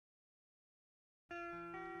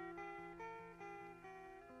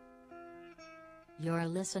You're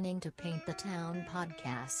listening to Paint the Town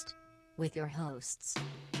podcast with your hosts,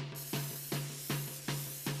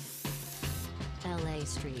 LA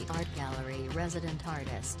Street Art Gallery resident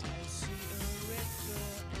artist,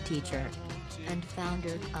 teacher, and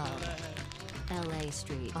founder of LA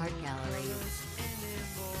Street Art Gallery,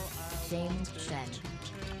 James Shen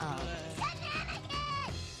of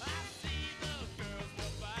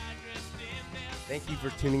Thank you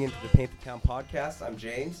for tuning into the Paint the Town podcast. I'm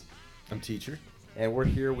James. I'm Teacher. And we're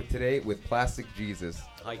here today with Plastic Jesus.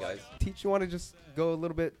 Hi, guys. Teach, you want to just go a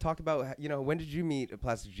little bit, talk about, when did you meet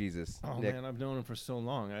Plastic Jesus? Oh, Nick? man, I've known him for so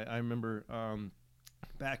long. I remember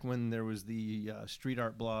back when there was the street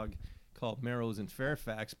art blog called Merrill's in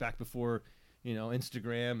Fairfax, back before,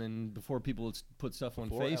 Instagram and before people would put stuff on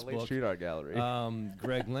Before Facebook. LA Street Art Gallery.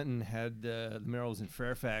 Greg Linton had the Merrill's in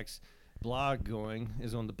Fairfax blog going,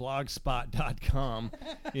 is on the blogspot.com,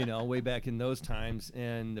 way back in those times.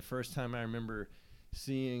 And the first time I remember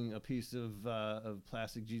seeing a piece of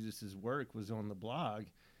Plastic Jesus's work was on the blog,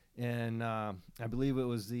 and I believe it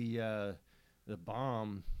was the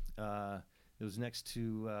bomb. It was next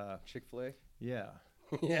to Chick-fil-A? yeah.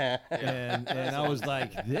 Yeah. And I was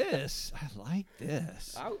like, I like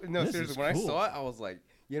this. No, This seriously, is when I cool. saw it, I was like,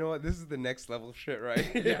 you know what, this is the next level shit right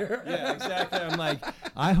here. Yeah, exactly. I'm like,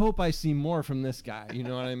 I hope I see more from this guy. You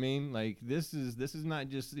know what I mean? Like, this is not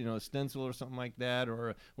just a stencil or something like that,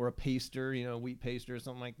 or a paster, wheat paster or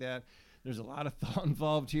something like that. There's a lot of thought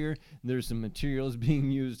involved here. There's some materials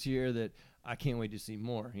being used here that I can't wait to see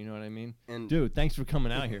more. You know what I mean? And Dude, thanks for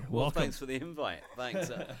coming out here. Well, Welcome. thanks for the invite. Thanks.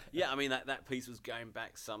 Yeah, I mean, that piece was going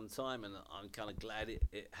back some time, and I'm kind of glad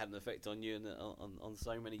it had an effect on you and on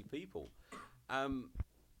so many people.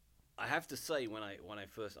 I have to say, when I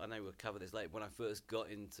first, I know we'll cover this later, when I first got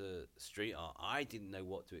into street art, I didn't know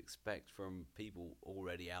what to expect from people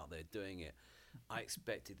already out there doing it. I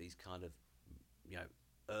expected these kind of,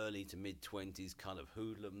 early to mid-20s kind of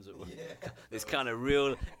hoodlums, this kind of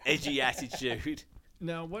real edgy attitude.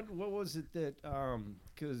 Now, what was it that,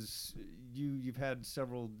 because you've had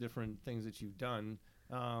several different things that you've done,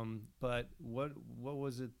 but what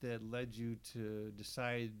was it that led you to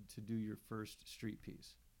decide to do your first street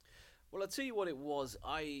piece? Well, I'll tell you what it was.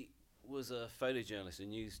 I was a photojournalist and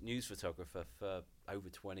news photographer for over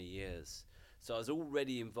 20 years. So I was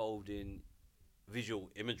already involved in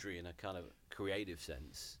visual imagery in a kind of creative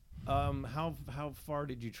sense. How far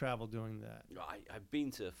did you travel doing that? I've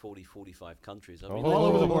been to 45 countries. All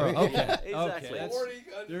over the world. Okay. Yeah, exactly.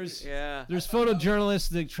 Okay, There's photojournalists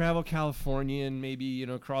that travel California and maybe,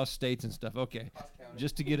 across states and stuff. Okay.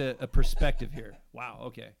 Just to get a perspective here. Wow.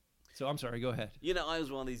 Okay. So I'm sorry, go ahead. I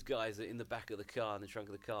was one of these guys that in the back of the car, in the trunk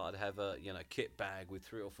of the car, I'd have a kit bag with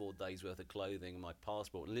 3 or 4 days worth of clothing and my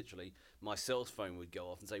passport, and literally my cell phone would go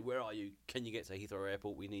off and say, "Where are you? Can you get to Heathrow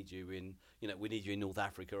Airport? We need you in, we need you in North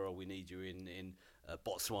Africa, or we need you in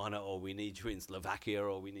Botswana, or we need you in Slovakia,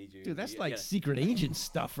 or we need you." Dude, that's like secret agent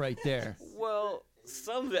stuff right there. Well,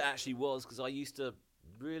 some of it actually was because I used to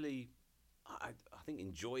really, I think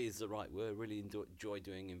enjoy is the right word, really enjoy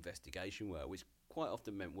doing investigation work, which quite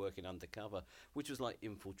often meant working undercover, which was like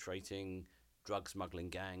infiltrating drug smuggling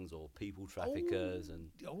gangs or people traffickers.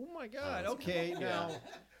 Oh my God. Okay. Now,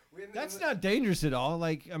 Yeah. that's not dangerous at all.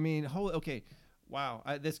 Like, I mean, okay. Wow.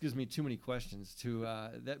 This gives me too many questions to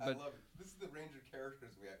that. But I love it. This is the range of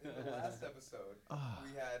characters we had. In the last episode,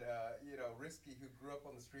 we had, Risky, who grew up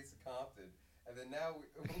on the streets of Compton. And then now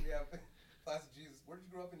we have Plastic Jesus. Where did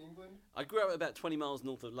you grow up in England? I grew up about 20 miles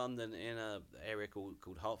north of London in an area called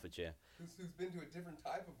Hertfordshire. Who's been to a different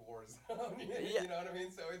type of war zone. Yeah. You know what I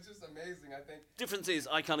mean? So it's just amazing, I think. Difference is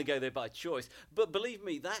I kind of go there by choice. But believe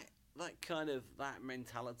me, that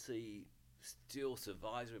mentality still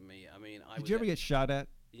survives with me. I mean, did you ever get shot at?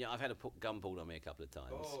 Yeah, I've had a gun pulled on me a couple of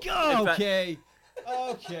times. Oh. Okay.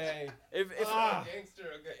 Okay. Gangster,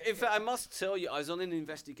 okay. In fact, I must tell you, I was on an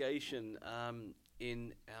investigation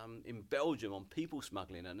in Belgium on people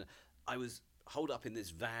smuggling, and I was holed up in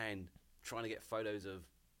this van trying to get photos of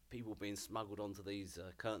people being smuggled onto these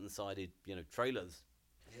curtain-sided, trailers.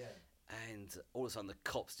 Yeah. And all of a sudden, the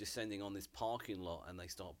cops descending on this parking lot, and they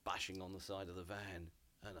start bashing on the side of the van.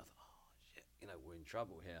 And I thought, oh shit, we're in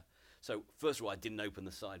trouble here. So first of all, I didn't open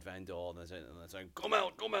the side van door, and they're saying, come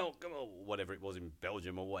out, whatever it was in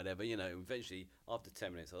Belgium or whatever. Eventually, after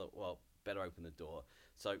 10 minutes, I thought, well, better open the door.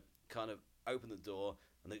 So kind of opened the door,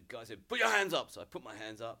 and the guy said, put your hands up. So I put my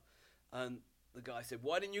hands up, and the guy said,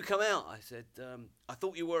 why didn't you come out? I said, I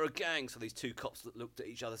thought you were a gang. So these 2 cops that looked at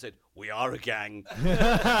each other said, we are a gang.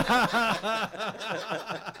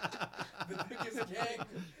 the biggest gang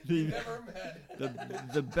The- you've ever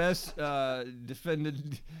met. the best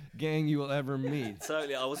defended gang you will ever meet.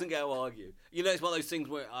 Totally, I wasn't going to argue. You know, it's one of those things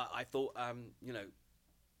where I thought, you know,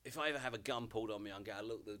 if I ever have a gun pulled on me, I'm going to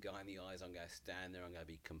look the guy in the eyes, I'm going to stand there, I'm going to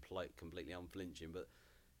be completely unflinching. But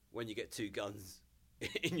when you get two guns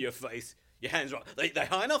in your face, your hands are up. They're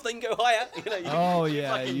high enough, they can go higher. You know, Oh, you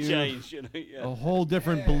yeah, fucking you- change, you know. Yeah. A whole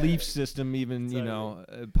different belief system, even, you Totally. know,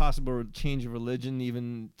 a possible change of religion,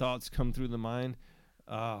 even thoughts come through the mind.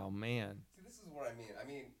 Oh, man. See, this is what I mean. I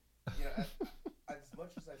mean, you know, as much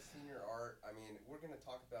as I've seen your art, I mean, we're going to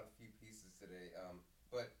talk about a few pieces today.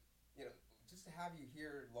 But, you know, just to have you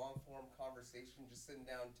here, long-form conversation, just sitting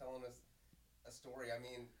down telling us a story. I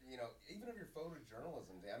mean, you know, even of your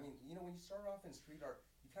photojournalism day. I mean, you know, when you started off in street art,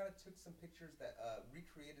 you kind of took some pictures that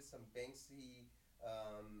recreated some Banksy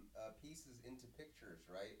pieces into pictures,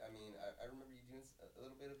 right? I mean, I remember you doing a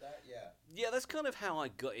little bit of that. Yeah. Yeah, that's kind of how I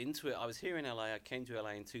got into it. I was here in LA. I came to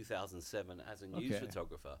LA in 2007 as a news Okay.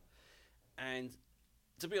 photographer. And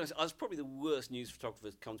to be honest, I was probably the worst news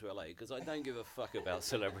photographer to come to LA because I don't give a fuck about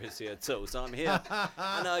celebrity at all. So I'm here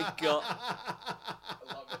and I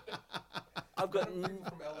love it. I've got None of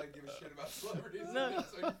people from LA give a shit about celebrities. No.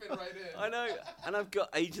 So you fit right in. I know, and I've got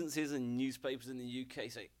agencies and newspapers in the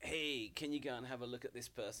UK say, "Hey, can you go and have a look at this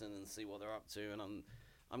person and see what they're up to?" And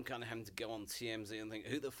I'm kind of having to go on TMZ and think,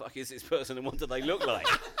 "Who the fuck is this person and what do they look like?"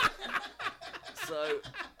 So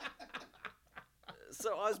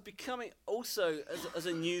I was becoming also as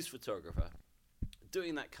a news photographer.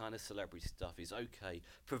 Doing that kind of celebrity stuff is okay,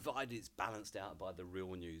 provided it's balanced out by the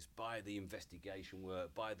real news, by the investigation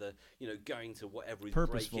work, by the, you know, going to whatever is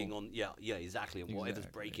Purposeful. breaking on, yeah, exactly, and whatever's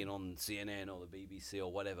Exactly. breaking on CNN or the BBC or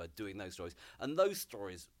whatever, doing those stories. And those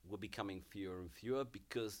stories were becoming fewer and fewer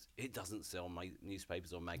because it doesn't sell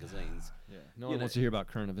newspapers or magazines. Yeah. No You one know- wants to hear about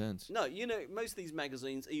current events. No, you know, most of these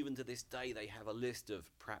magazines, even to this day, they have a list of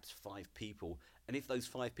perhaps 5 people. And if those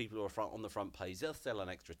 5 people are on the front page, they'll sell an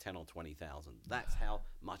extra 10 or 20,000. That's how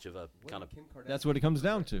much of a What kind did of... Kim Kardashian That's what it comes do for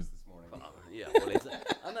down to. breakfast this morning? Yeah, well,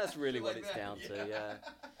 and that's really Shit what like it's that, down to, yeah. yeah.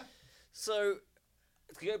 So,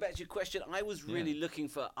 to go back to your question, I was really looking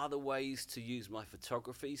for other ways to use my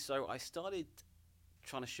photography. So I started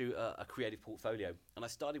trying to shoot a creative portfolio. And I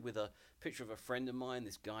started with a picture of a friend of mine,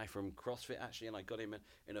 this guy from CrossFit actually, and I got him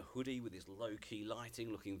in a hoodie with his low-key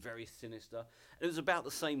lighting, looking very sinister. And it was about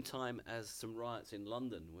the same time as some riots in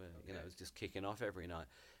London where, you know, it was just kicking off every night.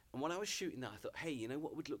 And when I was shooting that, I thought, hey, you know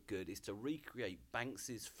what would look good is to recreate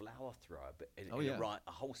Banksy's flower thrower, but in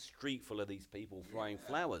a whole street full of these people throwing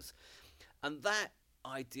flowers. And that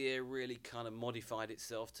idea really kind of modified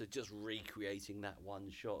itself to just recreating that one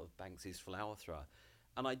shot of Banksy's flower thrower.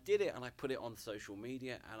 And I did it, and I put it on social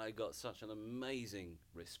media, and I got such an amazing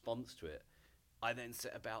response to it. I then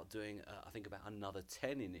set about doing, I think, about another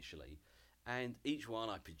 10 initially. And each one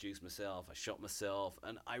I produced myself, I shot myself,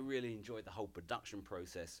 and I really enjoyed the whole production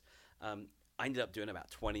process. I ended up doing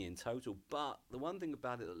about 20 in total. But the one thing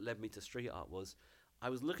about it that led me to street art was I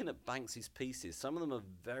was looking at Banksy's pieces. Some of them are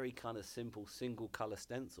very kind of simple single-color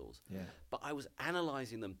stencils. Yeah. But I was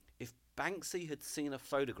analysing them. If Banksy had seen a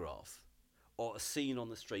photograph or a scene on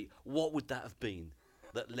the street, what would that have been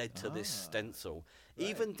that led to this stencil? Right.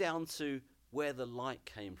 Even down to where the light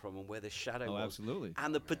came from and where the shadow Oh, was. absolutely.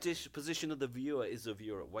 And the position of the viewer is the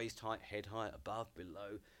viewer at waist height, head height, above,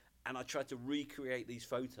 below. And I tried to recreate these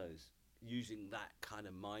photos using that kind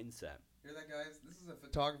of mindset. Hear that, guys? This is a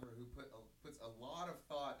photographer who puts a lot of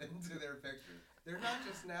thought into their pictures. They're not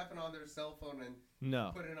just snapping on their cell phone and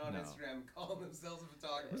No. putting it on no. Instagram and calling themselves a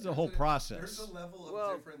photographer. There's a whole process. There's a level of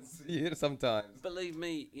Well, difference sometimes. Believe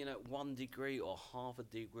me, you know, 1 degree or half a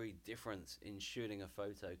degree difference in shooting a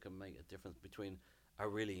photo can make a difference between a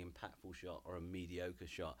really impactful shot or a mediocre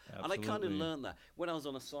shot. And I kind of Absolutely. learned that. When I was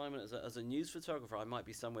on assignment as a news photographer, I might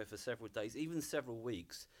be somewhere for several days, even several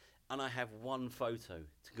weeks, and I have one photo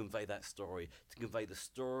to convey that story, to convey the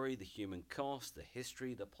story, the human cost, the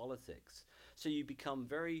history, the politics. So you become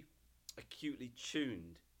very acutely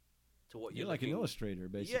tuned to what You're you're like an looking- illustrator,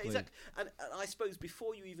 basically. Yeah, exactly. And I suppose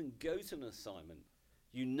before you even go to an assignment,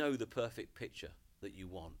 you know the perfect picture that you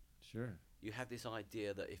want. Sure. You have this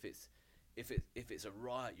idea that if it's a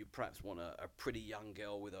riot, you perhaps want a pretty young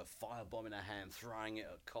girl with a firebomb in her hand throwing it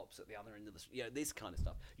at cops at the other end of the this kind of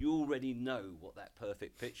stuff. You already know what that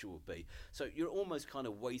perfect picture will be. So you're almost kind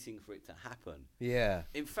of waiting for it to happen. Yeah.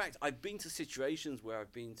 In fact, I've been to situations where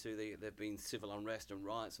I've been to there've been civil unrest and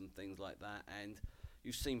riots and things like that, and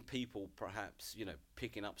you've seen people perhaps, you know,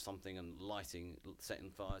 picking up something and setting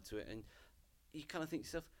fire to it, and you kind of think to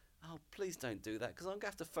yourself, oh, please don't do that, because I'm going to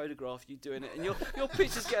have to photograph you doing it, and your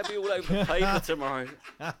picture's going to be all over the paper tomorrow.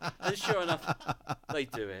 And sure enough, they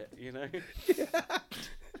do it, you know.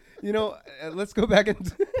 You know, let's go back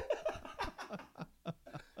and.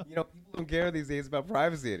 You know, people don't care these days about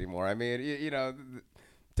privacy anymore. I mean, you know,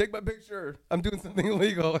 take my picture. I'm doing something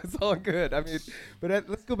illegal. It's all good. I mean, but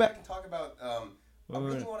let's go back and talk about. I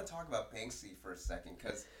really want to talk about Banksy for a second,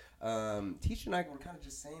 because Teach and I were kind of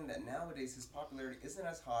just saying that nowadays his popularity isn't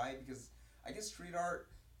as high, because I guess street art,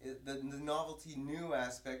 the novelty, new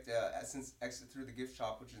aspect, since Exit Through the Gift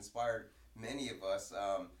Shop, which inspired many of us,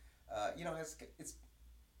 you know,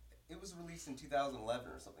 it was released in 2011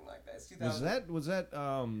 or something like that. It's 2000.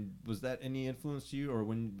 Was that any influence to you, or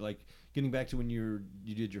when, like, getting back to when you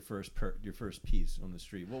did your first piece on the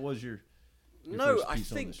street? What was your first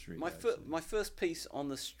piece on the street? My first piece on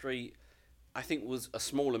the street, I think, was a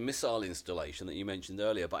smaller missile installation that you mentioned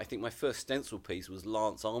earlier. But I think my first stencil piece was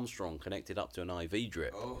Lance Armstrong connected up to an IV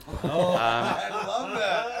drip. Oh. I love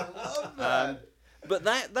that. I love that. But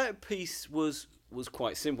that piece was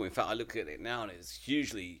quite simple. In fact, I look at it now and it's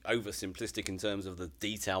hugely oversimplistic in terms of the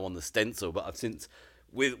detail on the stencil. But I've since,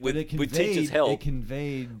 with teachers' help, it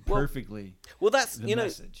conveyed perfectly. Well, that's the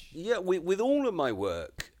message. Yeah. With all of my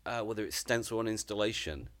work, whether it's stencil or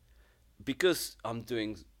installation, because I'm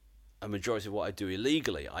doing a majority of what I do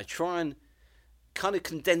illegally, I try and kind of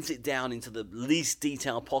condense it down into the least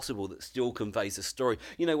detail possible that still conveys the story.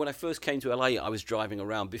 You know, when I first came to LA, I was driving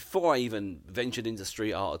around before I even ventured into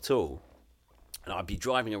street art at all. And I'd be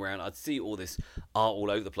driving around, I'd see all this art all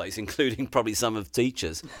over the place, including probably some of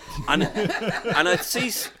Teachers. And I'd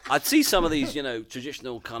see some of these, you know,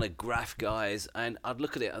 traditional kind of graph guys, and I'd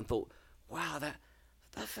look at it and thought, wow, that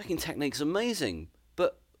fucking technique's amazing.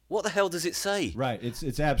 But what the hell does it say? Right,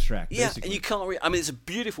 it's abstract. Yeah, basically. and you can't I mean, it's a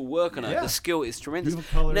beautiful work on it. Yeah. The skill is tremendous.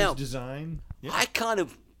 Beautiful colors, now, design. Yeah. I kind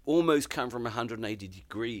of almost come from a 180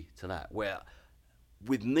 degree to that, where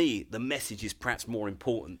with me, the message is perhaps more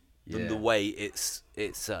important than the way it's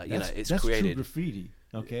that's created. True graffiti.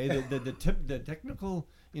 Okay, the technical,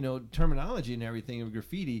 you know, terminology and everything of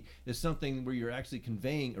graffiti is something where you're actually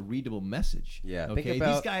conveying a readable message. Yeah. Okay.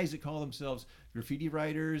 These guys that call themselves graffiti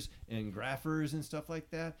writers and graphers and stuff like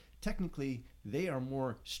that, technically they are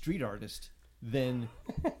more street artists than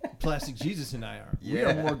Plastic Jesus and I are. Yeah. We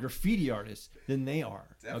are more graffiti artists than they are.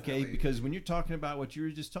 Definitely. Okay, because when you're talking about what you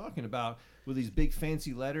were just talking about with these big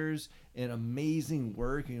fancy letters and amazing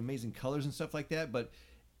work and amazing colors and stuff like that, but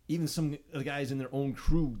even some of the guys in their own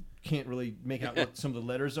crew can't really make out what some of the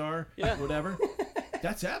letters are, or whatever.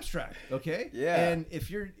 That's abstract, okay? Yeah. And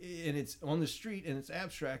if it's on the street and it's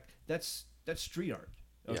abstract, that's street art.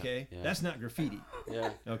 Okay, Yeah. that's not graffiti.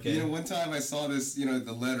 Yeah. Okay. You know, one time I saw this, you know,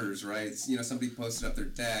 the letters, right? You know, somebody posted up their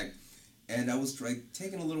tag, and I was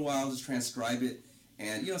taking a little while to transcribe it.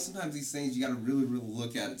 And, you know, sometimes these things, you got to really, really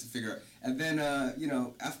look at it to figure out. And then, you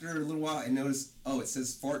know, after a little while, I noticed, it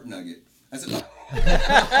says fart nugget. I said,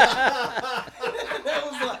 that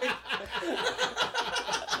was like...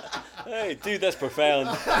 Hey, dude, that's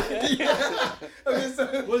profound. Yeah. Okay,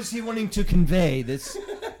 so... What is he wanting to convey? This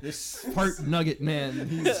fart nugget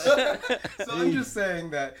man. So I'm just saying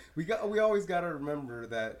that we always got to remember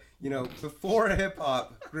that, you know, before hip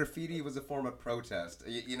hop, graffiti was a form of protest.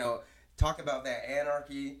 You know, talk about that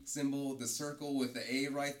anarchy symbol, the circle with the A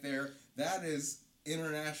right there. That is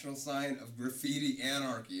international sign of graffiti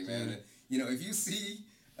anarchy, man. And, you know, if you see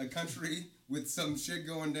a country with some shit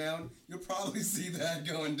going down, you'll probably see that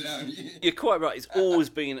going down. You're quite right. It's always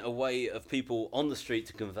been a way of people on the street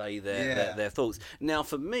to convey their thoughts. Now,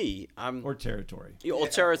 for me, or territory. Or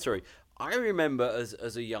territory. I remember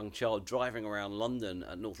as a young child driving around London,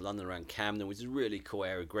 North London, around Camden, which is a really cool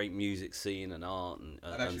area, great music scene and art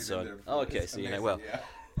and so on. Oh, okay, so you know well.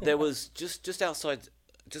 There was just outside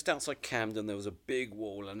Camden, there was a big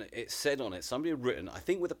wall, and it said on it, somebody had written, I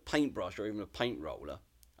think with a paintbrush or even a paint roller,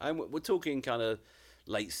 and we're talking kind of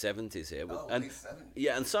late 70s here. Late 70s.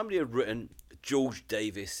 Yeah, and somebody had written, George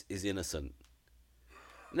Davis is innocent.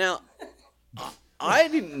 Now, I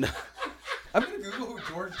didn't know. I'm going to Google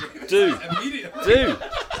who George Davis Dude. is immediately. Dude.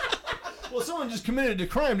 Well, someone just committed a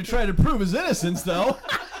crime to try to prove his innocence, though.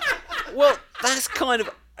 Well, that's kind of...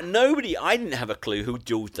 I didn't have a clue who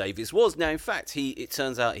George Davis was. Now, in fact, it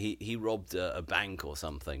turns out he robbed a bank or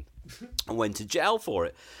something and went to jail for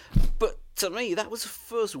it. But to me, that was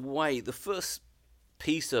the first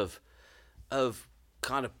piece of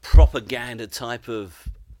kind of propaganda type of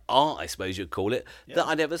art, I suppose you'd call it, that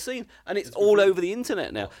I'd ever seen. And it's all over the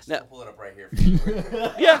internet now. I'll pull it up right here for you.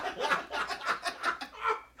 Yeah.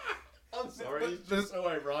 I'm sorry. It's just so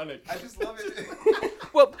ironic. I just love it.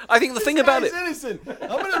 Well, I think the thing about it. Innocent.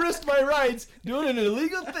 I'm gonna risk my rights doing an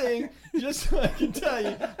illegal thing just so I can tell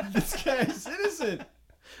you this guy's innocent.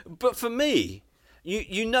 But for me,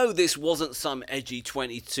 you know this wasn't some edgy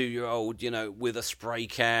 22-year-old, with a spray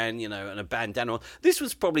can, and a bandana on. This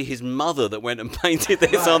was probably his mother that went and painted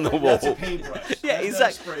this on the wall. That's a paintbrush. Yeah, That's exactly. Not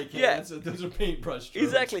a spray can. Yeah. Those are paintbrush strokes.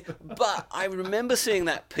 Exactly. But I remember seeing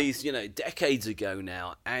that piece, decades ago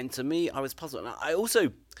now, and to me, I was puzzled. And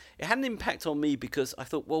it had an impact on me because I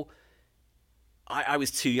thought, well, I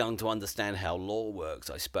was too young to understand how law works,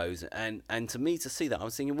 I suppose. And to me, to see that, I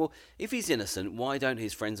was thinking, well, if he's innocent, why don't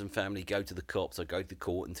his friends and family go to the cops or go to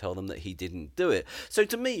court and tell them that he didn't do it? So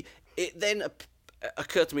to me, it then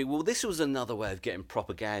occurred to me, well, this was another way of getting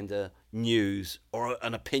propaganda, news, or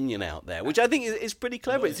an opinion out there, which I think is pretty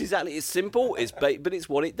clever. It's simple, but it's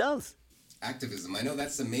what it does. Activism. I know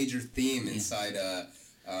that's a major theme inside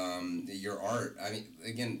your art. I mean,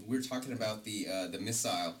 again, we're talking about the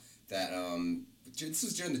missile that this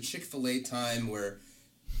was during the Chick-fil-A time where,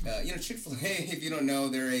 Chick-fil-A, if you don't know,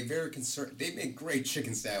 they're a very they make great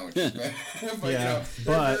chicken sandwiches, but they're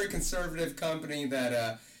a very conservative company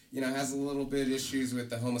that, has a little bit issues with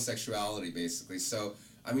the homosexuality, basically. So,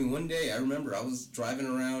 I mean, one day I remember I was driving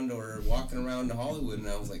around or walking around in Hollywood and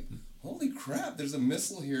I was like, holy crap, there's a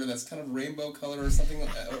missile here that's kind of rainbow color or something.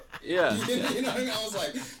 Yeah. I was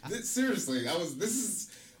like, seriously, I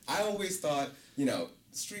always thought,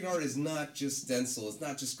 street art is not just stencil, it's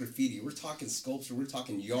not just graffiti. We're talking sculpture, we're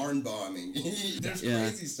talking yarn bombing. There's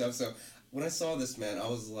crazy stuff. So when I saw this, man, I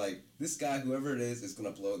was like, this guy, whoever it is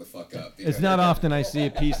going to blow the fuck up. It's not often I see a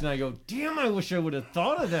piece and I go, damn, I wish I would have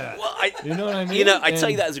thought of that. Well, you know what I mean? I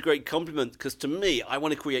take that as a great compliment because to me, I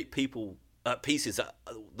want to create pieces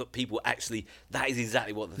that people actually, that is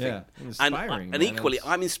exactly what they think. Inspiring. And equally,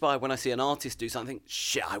 I'm inspired when I see an artist do something,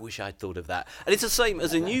 shit, I wish I'd thought of that. And it's the same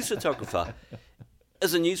as a news photographer.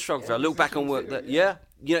 As a news photographer, I look back on work that,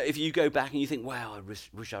 if you go back and you think, wow, I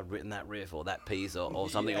wish I'd written that riff or that piece or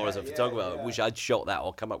something, or as a photographer, I wish I'd shot that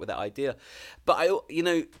or come up with that idea. But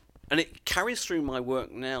and it carries through my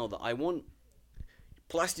work now that I want,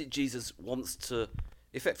 Plastic Jesus wants to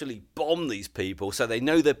effectively bomb these people so they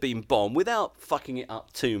know they've been bombed without fucking it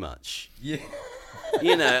up too much. Yeah.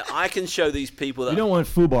 I can show these people that... You don't want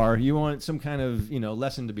FUBAR. You want some kind of,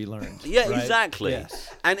 lesson to be learned. Yeah, right? Exactly. Yes.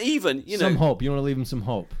 And even, some hope. You want to leave them some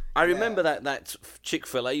hope. I remember that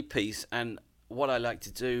Chick-fil-A piece, and what I like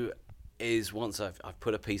to do is once I've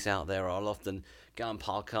put a piece out there, I'll often go and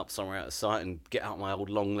park up somewhere out of sight and get out my old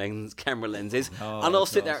long camera lenses, and I'll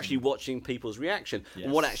sit there actually watching people's reaction. Yes.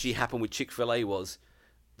 And what actually happened with Chick-fil-A was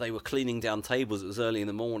they were cleaning down tables. It was early in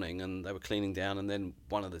the morning, and they were cleaning down, and then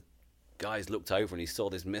one of the guys looked over and he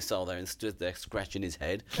saw this missile there and stood there scratching his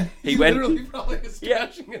head. He went into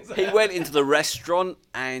the restaurant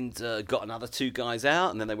and got another two guys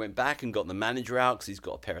out, and then they went back and got the manager out because he's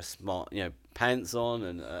got a pair of smart pants on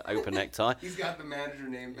and open necktie. He's got the manager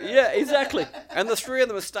name back. Yeah, exactly. And the three of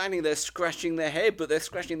them are standing there scratching their head, but they're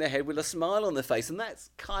scratching their head with a smile on their face, and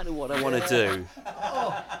that's kind of what I want to do.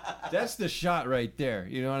 Oh, that's the shot right there.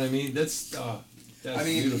 You know what I mean? That's beautiful.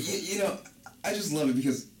 I just love it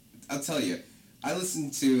because I'll tell you, I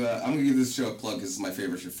listen to, I'm going to give this show a plug because it's my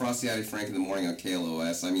favorite show, Frosty Addy Frank in the morning on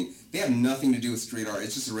KLOS. I mean, they have nothing to do with street art.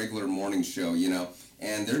 It's just a regular morning show,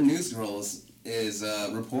 and their news girl is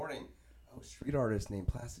reporting, street artist named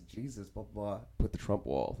Plastic Jesus, blah, blah, put the Trump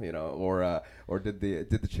wall, or did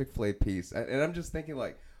the Chick-fil-A piece. And I'm just thinking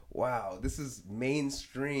like, wow, this is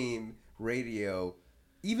mainstream radio.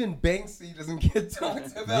 Even Banksy doesn't get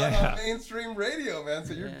talked about on mainstream radio, man.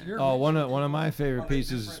 So you're one of my favorite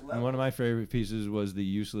pieces. One of my favorite pieces was the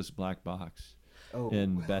useless black box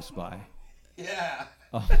in Best Buy. Yeah.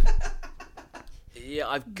 Oh. Yeah,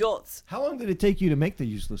 I've got. How long did it take you to make the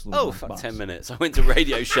useless little black box? 10 minutes. I went to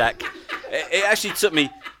Radio Shack. It actually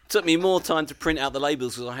took me more time to print out the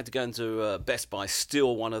labels because I had to go into Best Buy,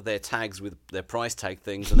 steal one of their tags with their price tag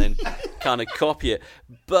things, and then kind of copy it.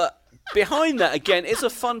 But behind that, again, it's a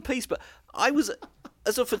fun piece, but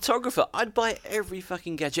as a photographer, I'd buy every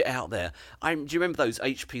fucking gadget out there. Do you remember those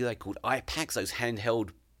HP, they called iPacks, those handheld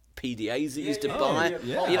PDAs that used to buy?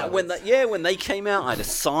 When they came out, I had a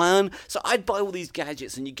Scion. So I'd buy all these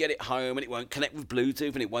gadgets, and you get it home, and it won't connect with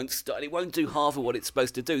Bluetooth, and it won't start, it won't do half of what it's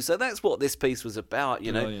supposed to do. So that's what this piece was about,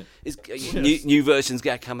 New versions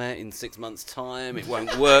got to come out in 6 months' time. It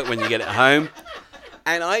won't work when you get it home.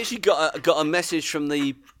 And I actually got a message from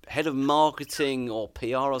the head of marketing or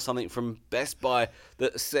PR or something from Best Buy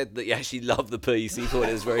that said that he actually loved the piece. He thought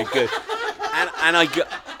it was very good. And I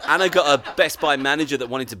got a Best Buy manager that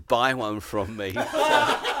wanted to buy one from me. So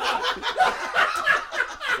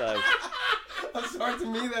art to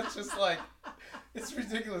me, that's just like, it's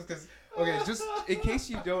ridiculous. Because okay, just in case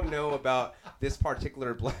you don't know about this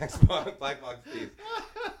particular black box piece,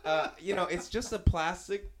 it's just a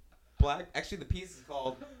plastic black. Actually, the piece is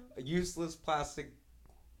called a useless plastic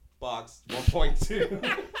box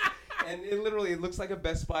 1.2. And it looks like a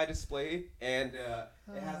Best Buy display, and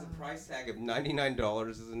it has a price tag of $99.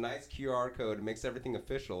 There's a nice QR code. It makes everything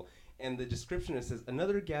official. And the description, it says,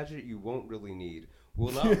 another gadget you won't really need.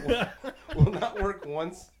 Will not work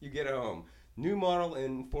once you get home. New model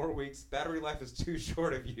in 4 weeks. Battery life is too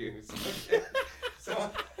short of use. Okay? So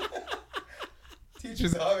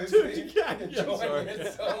teachers obviously enjoying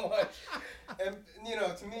it so much. And,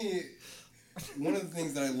 to me, one of the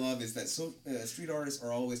things that I love is that street artists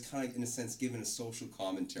are always kind of, in a sense, given a social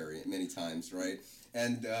commentary many times, right?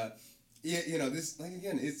 And, this, like,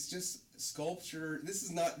 again, it's just sculpture. This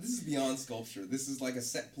is beyond sculpture. This is like a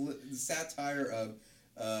satire of,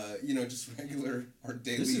 just regular our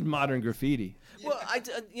daily. This is modern graffiti. Well,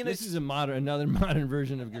 this is another modern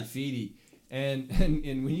version of graffiti. And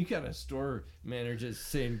when you got a store manager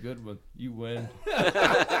just saying good one, you win.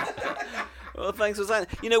 Well, thanks for saying.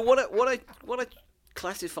 What I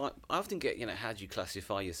classify. I often get, how do you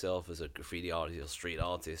classify yourself as a graffiti artist or street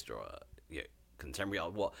artist or a contemporary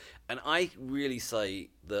art? What? And I really say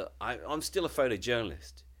that I'm still a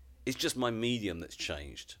photojournalist. It's just my medium that's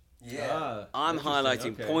changed. Yeah. I'm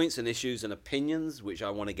highlighting points and issues and opinions which I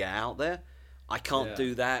want to get out there. I can't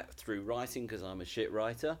do that through writing because I'm a shit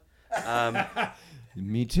writer.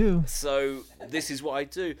 Me too. So this is what I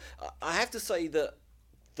do. I have to say that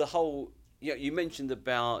the whole, you mentioned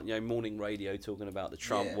about morning radio talking about the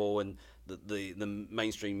Trump war and the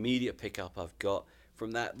mainstream media pickup I've got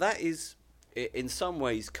from that. That is in some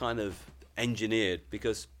ways kind of engineered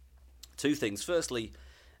because two things. Firstly,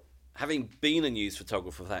 having been a news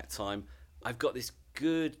photographer for that time, I've got this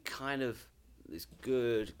good kind of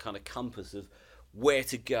compass of where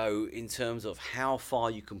to go in terms of how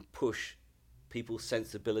far you can push people's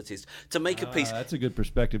sensibilities to make a piece. That's a good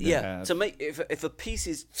perspective to have. To make if a piece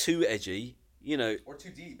is too edgy, or too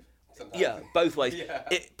deep. Sometimes. Yeah, both ways. Yeah.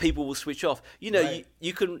 People will switch off. Right.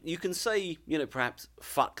 You can say perhaps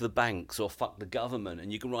fuck the banks or fuck the government,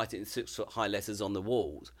 and you can write it in 6 foot high letters on the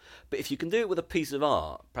walls. But if you can do it with a piece of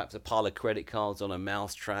art, perhaps a pile of credit cards on a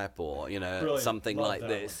mousetrap, or something Love like that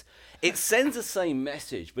this, it sends the same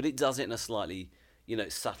message, but it does it in a slightly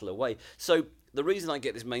subtler way. So the reason I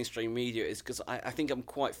get this mainstream media is because I think I'm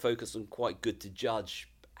quite focused and quite good to judge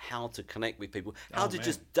how to connect with people, how to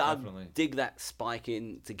just dig that spike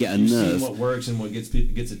in to get a nerve. You've seen what works and what gets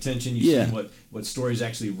attention. You've seen what stories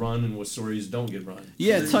actually run and what stories don't get run.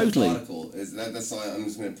 Yeah, very totally. Methodical. That's all I'm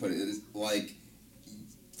just going to put it. It's like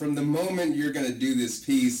from the moment you're going to do this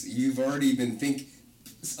piece, you've already been thinking.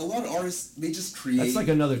 A lot of artists, they just create. That's like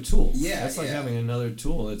another tool. Yeah, that's like having another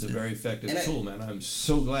tool. It's a very effective tool, man. I'm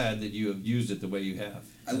so glad that you have used it the way you have.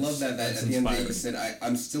 I love that at the end of the day you said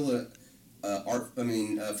I'm still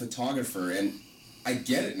a photographer, and I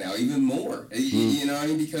get it now even more. You know what I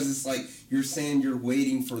mean? Because it's like you're saying you're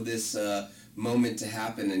waiting for this moment to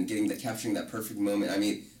happen and capturing that perfect moment. I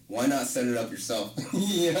mean, why not set it up yourself?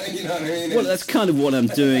 you know what I mean? Well, that's kind of what I'm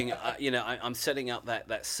doing. I'm setting up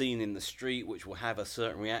that scene in the street which will have a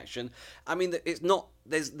certain reaction. I mean, it's not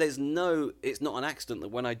it's not an accident that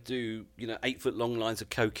when I do 8 foot long lines of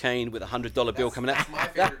cocaine with $100 bill coming out. That's my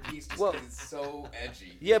favorite piece just because it's so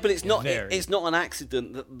edgy. Yeah, but it's not an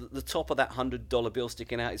accident that the top of that $100 bill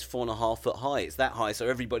sticking out is 4.5 foot high. It's that high so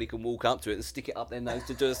everybody can walk up to it and stick it up their nose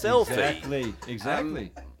to do a selfie.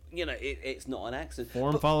 Exactly. It's not an accident.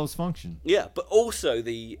 Form follows function. Yeah, but also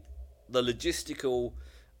the logistical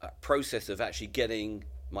process of actually getting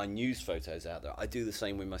my news photos out there. I do the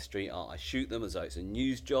same with my street art. I shoot them as though it's a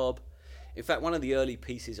news job. In fact, one of the early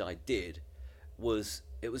pieces I did was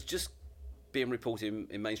just being reported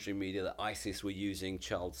in mainstream media that ISIS were using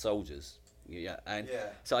child soldiers.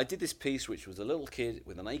 So I did this piece which was a little kid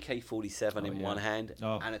with an AK-47 in one hand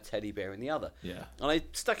and a teddy bear in the other. Yeah. And I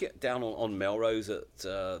stuck it down on Melrose at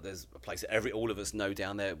there's a place that all of us know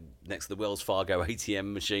down there next to the Wells Fargo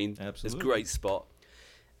ATM machine. Absolutely. It's a great spot.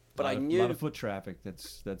 But I knew a lot of foot traffic.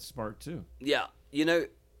 That's smart too. Yeah,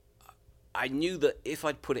 I knew that if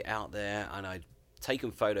I'd put it out there and I'd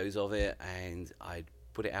taken photos of it and I'd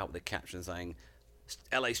put it out with a caption saying,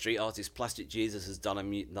 LA street artist Plastic Jesus has done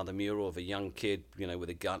another mural of a young kid, with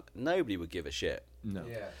a gun, nobody would give a shit. No.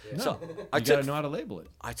 Yeah. No. So You gotta know how to label it.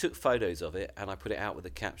 I took photos of it and I put it out with a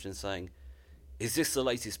caption saying, is this the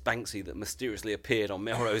latest Banksy that mysteriously appeared on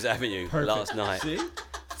Melrose Avenue last night? See?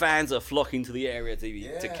 Fans are flocking to the area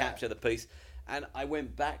to capture the piece. And I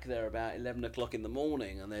went back there about 11 o'clock in the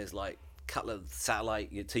morning and there's like couple of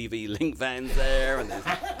satellite TV link vans there, and there's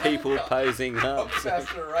people posing up. Puppet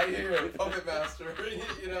Master right here, Puppet Master.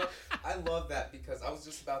 You know, I love that because I was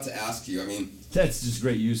just about to ask you. I mean, That's just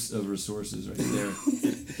great use of resources right there.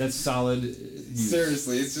 That's solid use.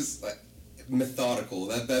 seriously, it's just like methodical.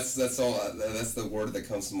 That's all. That's the word that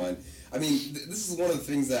comes to mind. I mean, this is one of the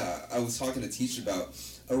things that I was talking to Teach about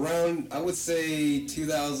around, I would say,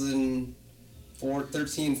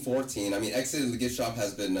 2013, 14. I mean, Exit in the Gift Shop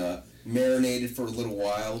has been marinated for a little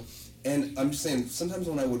while. And I'm just saying, sometimes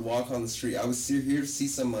when I would walk on the street, I would see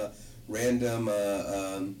some random,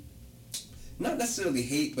 not necessarily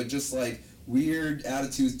hate, but just like weird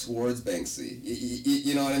attitudes towards Banksy.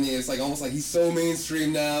 You know what I mean? It's like almost like he's so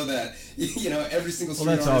mainstream now that, you know, every single street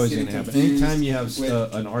Well, that's artist always getting going to happen. confused Anytime you have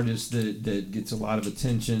with- an artist that gets a lot of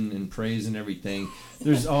attention and praise and everything,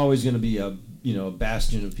 there's always going to be a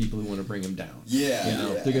bastion of people who want to bring him down. Yeah, You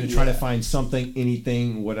know, yeah, they're going to try to yeah. find something,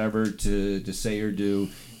 anything, whatever to say or do,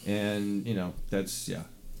 and that's And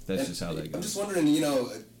just how that goes. I'm just wondering,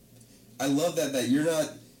 I love that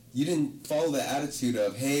you didn't follow the attitude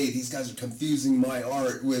of, hey, these guys are confusing my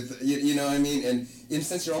art with, you know what I mean? And in a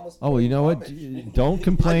sense, you're almost. Oh, well, you know what? homage. Don't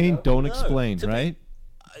complain, don't No, explain, to be- right?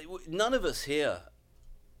 None of us here,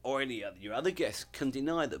 or any other your other guests, can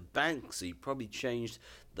deny that Banksy probably changed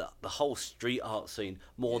the whole street art scene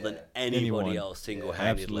more than Yeah. anybody Anyone. else Absolutely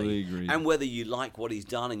single-handedly. agree. And whether you like what he's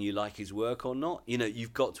done and you like his work or not,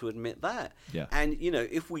 you've got to admit that. Yeah. And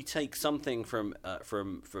if we take something from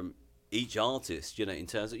each artist, in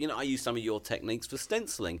terms of, I use some of your techniques for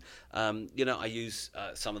stenciling. I use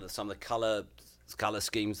some of the color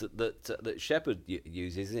schemes that Shepard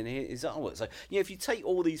uses in his artwork. So, if you take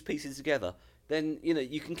all these pieces together, then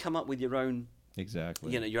you can come up with your own,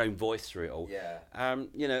 Exactly. your own voice through it all. Yeah.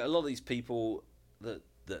 A lot of these people that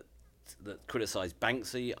criticize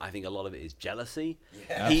Banksy, I think a lot of it is jealousy.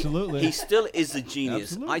 Yeah. Absolutely. He still is the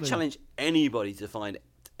genius. I Absolutely. challenge anybody to find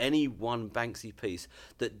any one Banksy piece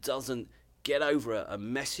that doesn't get over a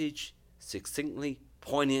message succinctly,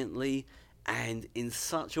 poignantly, and in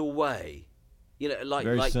such a way,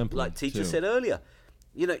 Very simply, like Teacher too. said earlier.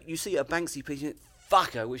 You see a Banksy piece, and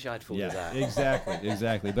fuck, I wish I'd thought of that.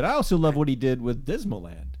 exactly. But I also love what he did with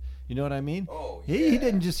Dismaland. You know what I mean? Oh, He yeah.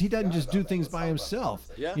 doesn't just Forgot do about that. things Let's by talk about himself.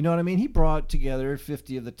 that. Yeah. You know what I mean? He brought together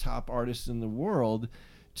 50 of the top artists in the world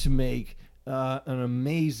to make an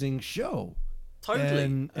amazing show. Totally.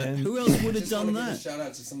 And Who else would have Just done want to give a that? shout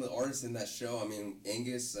out to some of the artists in that show. I mean,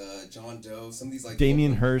 Angus, John Doe, some of these like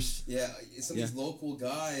Damien local- Hirst. Yeah, some Yeah. of these local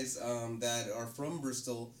guys that are from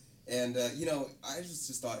Bristol, and I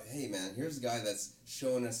just thought, hey man, here's a guy that's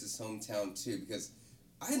showing us his hometown too, because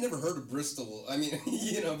I had never heard of Bristol. I mean,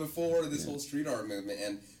 before this whole street art movement,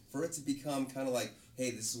 and for it to become kind of like, hey,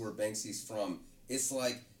 this is where Banksy's from. It's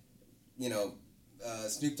like,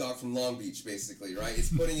 Snoop Dogg from Long Beach, basically, right?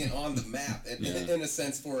 It's putting it on the map, in a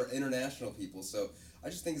sense, for international people. So I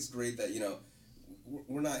just think it's great that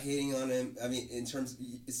we're not hating on him. I mean, in terms,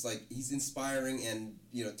 it's like he's inspiring and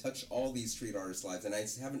touch all these street artists' lives. And I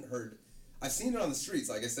just haven't heard. I've seen it on the streets,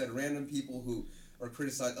 like I said, random people who are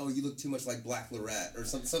criticized. Oh, you look too much like Black Lorette, or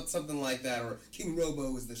something like that, or King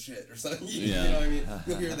Robo is the shit, or something. You know what I mean?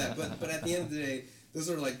 You'll hear that, but at the end of the day, those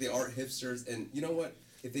are like the art hipsters, and you know what?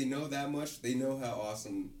 If they know that much, they know how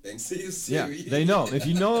awesome Banksy is too. Yeah, they know. If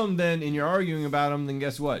you know him, then and you're arguing about him, then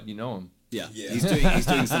guess what? You know him. Yeah, Yeah. he's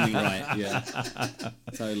doing something right. Yeah,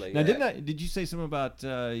 totally. Now, did you say something about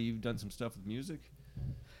you've done some stuff with music?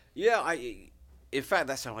 Yeah, in fact,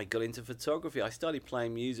 that's how I got into photography. I started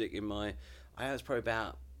playing music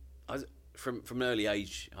from an early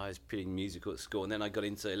age. I was pretty musical at school, and then I got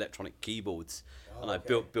into electronic keyboards, and I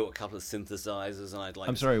okay. built a couple of synthesizers, and I'd like.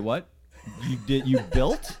 I'm sorry, what? You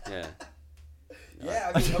built? Yeah.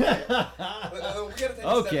 Yeah, I mean, okay. We gotta take a step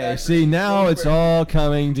Okay, back see, now real it's quick. all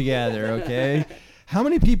coming together, okay? How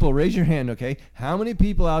many people, raise your hand, okay? How many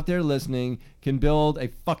people out there listening can build a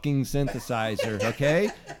fucking synthesizer, okay?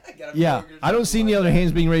 Gotta Yeah, focus I don't on see any like other that.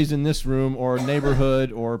 hands being raised in this room or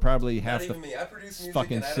neighborhood or probably Not half the even me. I produce music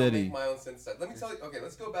fucking and I don't city. make my own synthesizer. Let me tell you. Okay,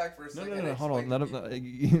 let's go back for a No, second. no, and no, hold on. explain Let to him,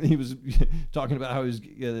 people- he was talking about how he was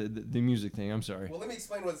the music thing. I'm sorry. Well, let me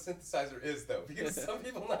explain what a synthesizer is, though, because some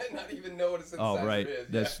people might not even know what a synthesizer Oh, right.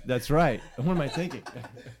 is. That's right. What am I thinking?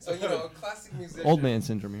 So classic musicians. Old man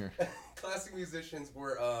syndrome here. Classic musicians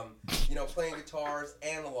were, playing guitars,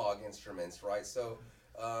 analog instruments, right? So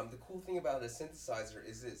the cool thing about a synthesizer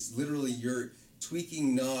is it's literally you're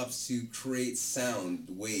tweaking knobs to create sound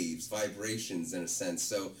waves, vibrations, in a sense.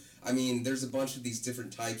 So, I mean, there's a bunch of these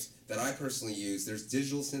different types that I personally use. There's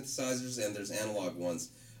digital synthesizers and there's analog ones.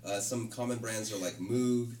 Some common brands are like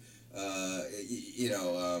Moog,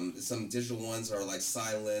 Some digital ones are like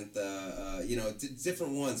silent,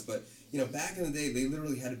 different ones. But, back in the day, they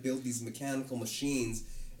literally had to build these mechanical machines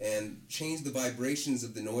and change the vibrations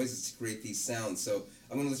of the noises to create these sounds. So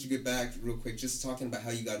I'm going to let you get back real quick, just talking about how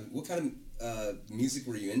you what kind of music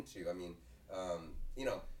were you into? I mean,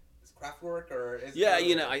 is Kraftwerk or...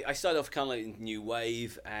 I started off kind of like new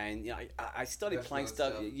wave, and I started Depeche playing Mode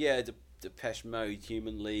stuff. stuff. Yeah, Depeche Mode,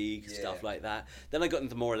 Human League, stuff like that. Then I got into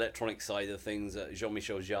the more electronic side of things,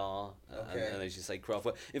 Jean-Michel Jarre, and as you say,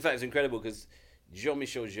 Kraftwerk. In fact, it's incredible because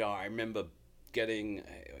Jean-Michel Jarre, I remember getting,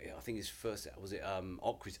 I think his first,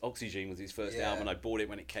 Oxygen was his first album, and I bought it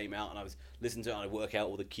when it came out, and I was listening to it, and I'd work out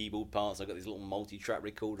all the keyboard parts. I got this little multi-track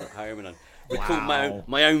recorder at home, and I recorded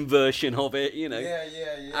my own version of it, Yeah.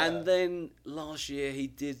 And then last year he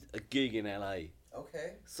did a gig in LA.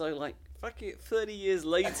 Okay. So like, fuck it, 30 years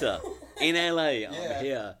later in LA, I'm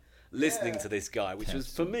here listening to this guy, which was,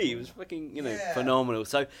 for me, it was fucking, phenomenal.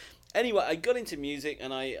 So anyway, I got into music,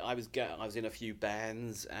 and I was in a few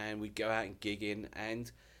bands, and we'd go out and gig in,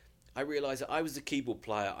 and I realised that I was the keyboard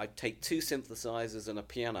player. I'd take 2 synthesizers and a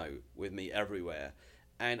piano with me everywhere,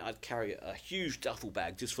 and I'd carry a huge duffel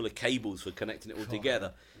bag just full of cables for connecting it all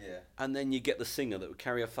together. Yeah. And then you get the singer that would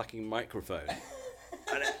carry a fucking microphone.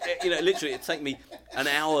 And literally, it'd take me an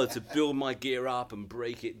hour to build my gear up and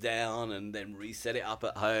break it down, and then reset it up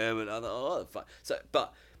at home. And I thought, fuck. So,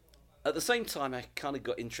 but at the same time, I kind of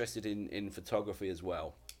got interested in photography as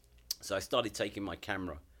well. So I started taking my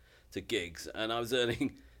camera to gigs, and I was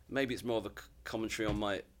earning, maybe it's more of a commentary on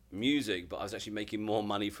my music, but I was actually making more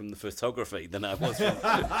money from the photography than I was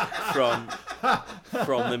from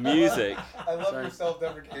the music. I love your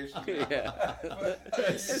self-deprecation. Yeah,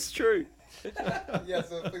 it's true. Yeah,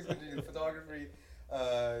 so please continue. The photography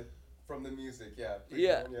from the music, yeah.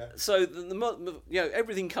 Yeah. Cool, yeah. So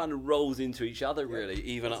everything kind of rolls into each other, really,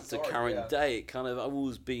 even up to current day. It kind of, I've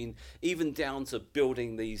always been, even down to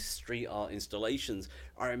building these street art installations.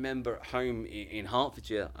 I remember at home in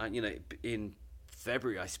Hertfordshire, in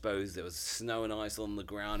February, I suppose, there was snow and ice on the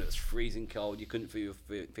ground. It was freezing cold. You couldn't feel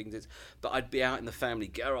your fingers. But I'd be out in the family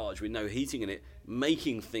garage with no heating in it,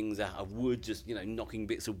 making things out of wood, just, knocking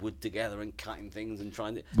bits of wood together and cutting things and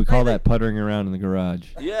trying to... We call that puttering around in the garage.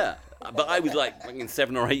 Yeah. But I was like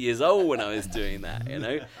 7 or 8 years old when I was doing that,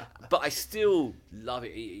 But I still love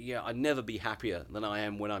it. Yeah, I'd never be happier than I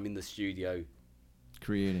am when I'm in the studio.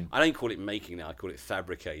 Creating. I don't call it making now, I call it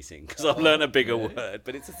fabricating, because I've learned a bigger word,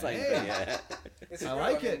 but it's the same thing, yeah. I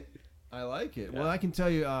like it. I like it. Well, I can tell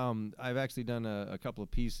you, I've actually done a couple of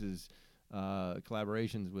pieces,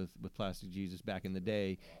 collaborations with Plastic Jesus back in the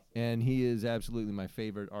day, and he is absolutely my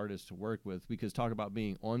favorite artist to work with, because talk about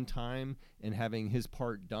being on time and having his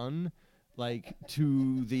part done, like,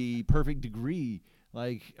 to the perfect degree.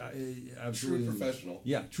 Like, absolutely. True professional.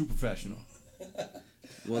 Yeah, true professional. I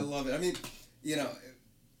love it. I mean,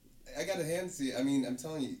 I got to hand to you. I mean, I'm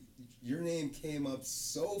telling you, your name came up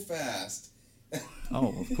so fast.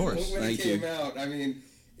 Oh, of course. when Thank it came you. out. I mean,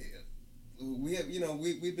 we have,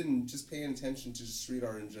 we've been just paying attention to street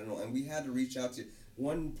art in general, and we had to reach out to you.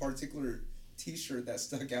 One particular T-shirt that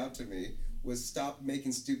stuck out to me was "Stop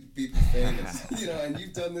Making Stupid People Famous." And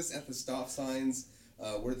you've done this at the stop signs,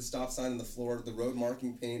 where the stop sign on the floor, the road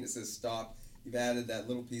marking paint, it says "Stop." You've added that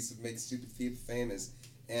little piece of "Make Stupid People Famous,"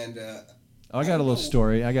 and I got a little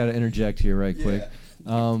story. I got to interject here right quick.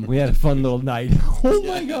 We had a fun little night. Oh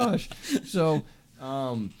my gosh. So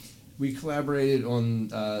we collaborated on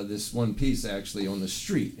this one piece actually on the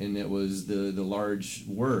street, and it was the large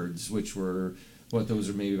words, which were, those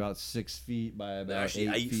are maybe about 6 feet by about They're actually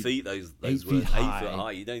 8 feet. Those 8 were feet 8 high. foot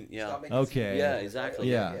high. You don't, yeah. Okay. Yeah,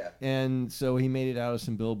 exactly. Yeah. And so he made it out of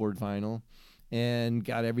some billboard vinyl and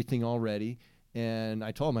got everything all ready. And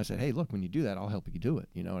I told him, I said, hey, look, when you do that, I'll help you do it.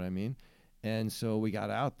 You know what I mean? And so we got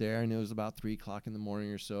out there, and it was about 3 o'clock in the morning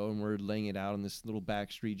or so, and we're laying it out on this little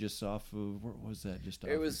back street just off of, where was that? Just off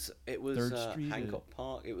It was 3rd Street, Hancock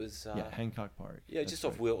Park. It was Hancock Park. Yeah, That's just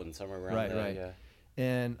off Wilton, somewhere around there. Right. Yeah.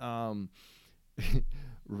 And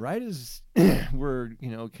right as we're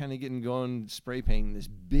kind of getting going, spray painting, this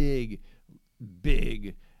big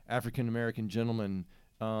African American gentleman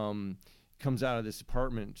comes out of this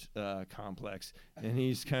apartment complex, and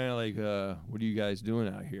he's kind of like, "What are you guys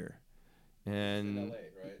doing out here?" And in LA,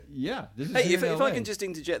 right? yeah, this is Hey, here in if LA. I can just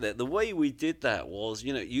interject there, the way we did that was,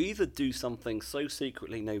 you either do something so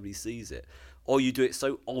secretly nobody sees it, or you do it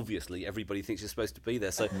so obviously everybody thinks you're supposed to be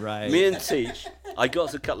there. So Right. me and Teach, I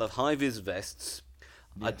got a couple of high-vis vests.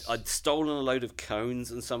 Yes. I'd stolen a load of cones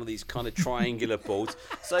and some of these kind of triangular boards.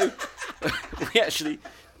 So we actually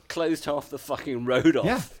closed half the fucking road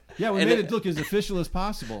off. Yeah, we And made it look as official as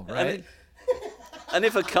possible, right? And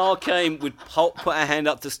if a car came, we'd put our hand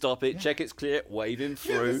up to stop it, check it's clear, waving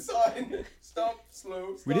Give a through. sign. Stop,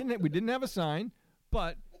 slow, stop. We didn't have a sign,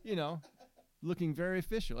 but looking very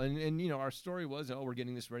official. And our story was, we're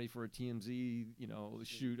getting this ready for a TMZ,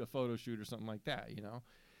 shoot, a photo shoot or something like that,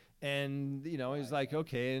 And, he's like,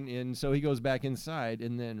 okay. And so he goes back inside.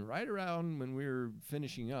 And then right around when we were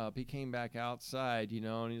finishing up, he came back outside,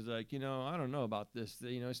 and he's like, I don't know about this.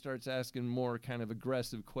 He starts asking more kind of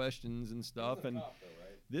aggressive questions and stuff. And Cop, though,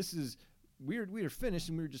 right? this is weird. We were finished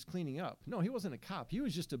and we were just cleaning up. No, he wasn't a cop. He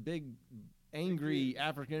was just a big, angry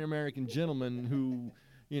African-American gentleman who,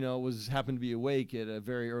 happened to be awake at a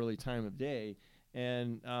very early time of day.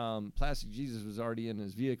 And Plastic Jesus was already in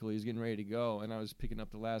his vehicle. He was getting ready to go. And I was picking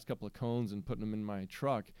up the last couple of cones and putting them in my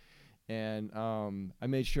truck. And I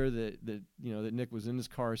made sure that Nick was in his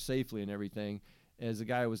car safely and everything. As the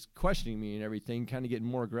guy was questioning me and everything, kind of getting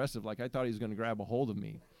more aggressive, like I thought he was going to grab a hold of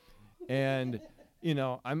me. And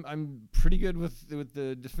I'm pretty good with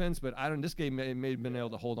the defense, but this guy may have been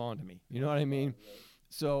able to hold on to me. You know what I mean?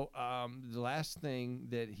 So the last thing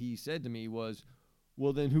that he said to me was,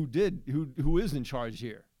 well, then who is in charge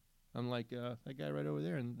here? I'm like, that guy right over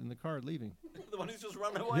there in the car leaving. The one who's just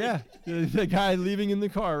run away? Yeah, the guy leaving in the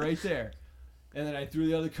car right there. And then I threw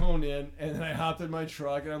the other cone in, and then I hopped in my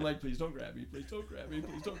truck, and I'm like, please don't grab me, please don't grab me,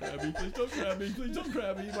 please don't grab me, please don't grab me, please don't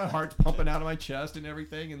grab me. My heart's pumping out of my chest and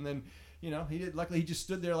everything. And then, luckily he just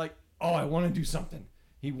stood there like, oh, I want to do something.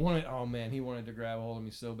 He wanted to grab a hold of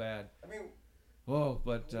me so bad. I mean, whoa,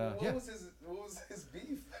 but what was his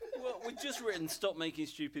beef? Well, we've just written "Stop Making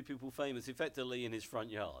Stupid People Famous" effectively in his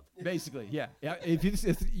front yard. Basically, yeah. If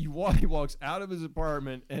he walks out of his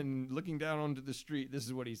apartment and looking down onto the street, this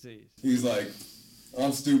is what he sees. He's like,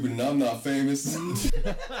 I'm stupid and I'm not famous.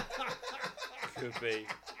 Could be.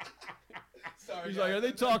 Sorry, He's guys. like, are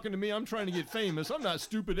they talking to me? I'm trying to get famous. I'm not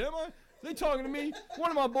stupid, am I? They talking to me?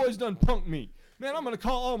 One of my boys done punked me. Man, I'm gonna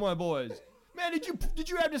call all my boys. Man, did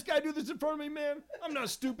you have this guy do this in front of me, man? I'm not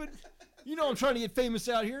stupid. I'm trying to get famous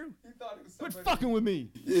out here. He thought he was Quit somebody. fucking with me.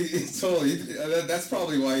 Totally. That's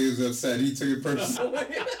probably why he was upset. He took it personally.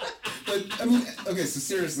 But, I mean, okay, so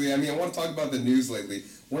seriously, I want to talk about the news lately.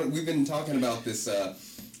 We've been talking about this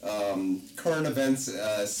current events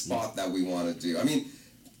spot that we want to do. I mean,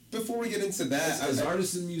 before we get into that... As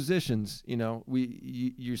artists and musicians,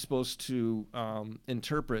 you're supposed to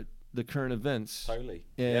interpret the current events Totally.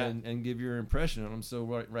 and give your impression on them. So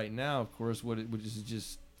right now, of course, which is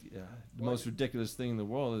just the most ridiculous thing in the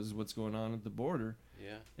world is what's going on at the border.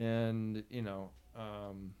 Yeah. And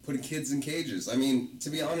putting kids in cages. I mean, to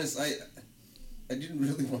be honest, I didn't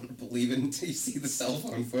really want to believe it until you see the cell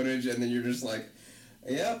phone footage, and then you're just like,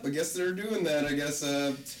 yeah, I guess they're doing that. I guess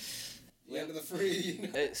land of the free.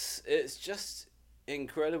 It's just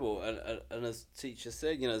incredible, and as teacher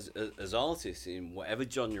said, as artists in whatever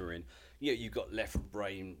genre you're in, you've got left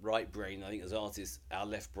brain, right brain. I think as artists, our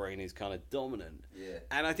left brain is kind of dominant. Yeah.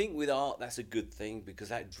 And I think with art, that's a good thing because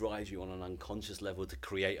that drives you on an unconscious level to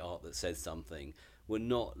create art that says something. We're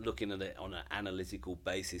not looking at it on an analytical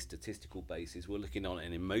basis, statistical basis. We're looking on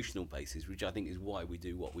an emotional basis, which I think is why we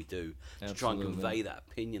do what we do, to try and Absolutely. convey that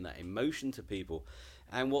opinion, that emotion to people.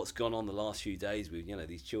 And what's gone on the last few days with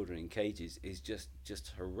these children in cages is just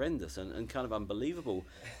horrendous and kind of unbelievable.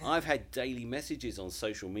 I've had daily messages on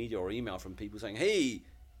social media or email from people saying, "Hey,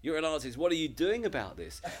 you're an artist. What are you doing about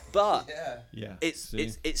this?" But yeah,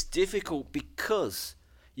 it's difficult because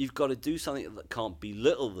you've got to do something that can't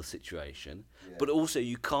belittle the situation, but also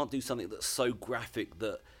you can't do something that's so graphic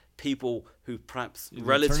that people who perhaps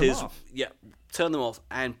relatives turn them off,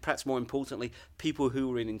 and perhaps more importantly, people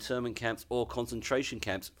who are in internment camps or concentration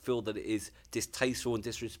camps feel that it is distasteful and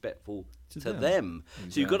disrespectful to them.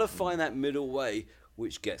 Exactly. So you've got to find that middle way,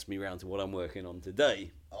 which gets me round to what I'm working on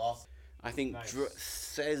today. Awesome. I think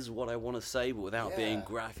says what I want to say, but without being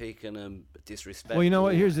graphic and disrespectful. Well, you know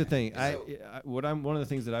what? Here's the thing. One of the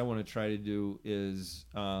things that I want to try to do is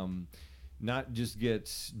not just get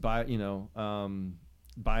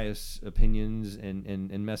bias opinions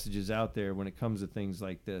and messages out there when it comes to things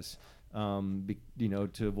like this,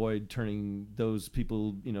 to avoid turning those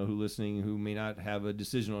people, who listening who may not have a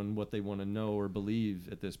decision on what they want to know or believe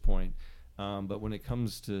at this point. But when it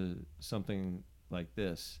comes to something like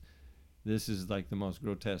this is like the most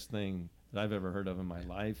grotesque thing that I've ever heard of in my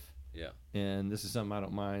life. Yeah. And this is something I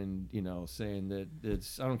don't mind, saying that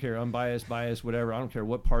I don't care, unbiased, biased, whatever. I don't care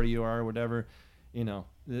what party you are, whatever.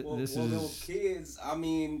 This is... those kids, I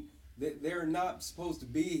mean, they're not supposed to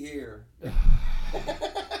be here.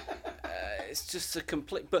 It's just a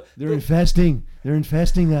complete... But They're infesting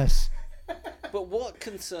us. But what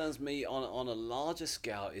concerns me on a larger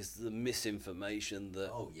scale is the misinformation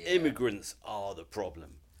that Oh, yeah. immigrants are the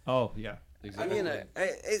problem. Oh yeah, I exactly. mean,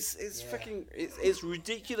 it's fucking it's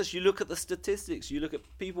ridiculous. You look at the statistics. You look at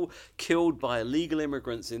people killed by illegal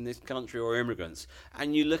immigrants in this country or immigrants,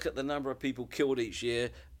 and you look at the number of people killed each year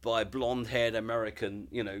by blonde-haired American.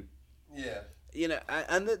 And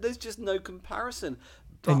there's just no comparison.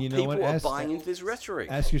 But And you know people what? are buying into this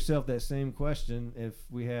rhetoric. Ask yourself that same question if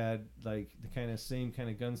we had like the same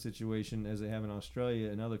kind of gun situation as they have in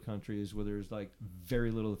Australia and other countries where there's like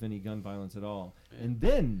very little, if any, gun violence at all. Yeah.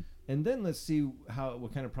 And then let's see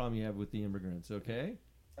what kind of problem you have with the immigrants. Okay,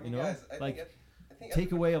 I mean, guys, I think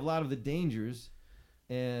take away a lot of the dangers,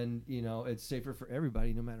 and it's safer for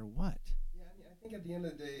everybody no matter what. Yeah, I mean, I think at the end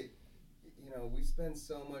of the day, we spend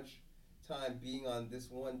so much time being on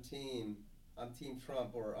this one team. I'm Team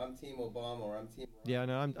Trump, or I'm Team Obama, or I'm Team. Yeah,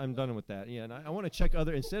 no, I'm done with that. Yeah, and I want to check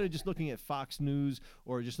instead of just looking at Fox News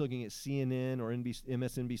or just looking at CNN or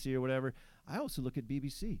MSNBC or whatever. I also look at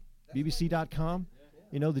BBC, BBC.com.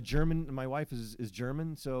 The German. My wife is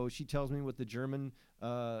German, so she tells me what the German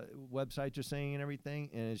websites are saying and everything,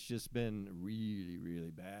 and it's just been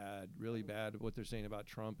really, really bad what they're saying about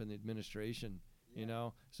Trump and the administration.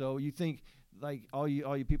 So you think like all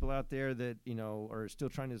you people out there that are still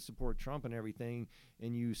trying to support Trump and everything,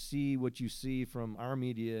 and you see what you see from our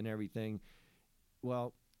media and everything,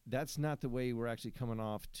 well, that's not the way we're actually coming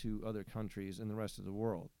off to other countries and the rest of the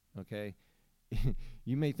world. Okay.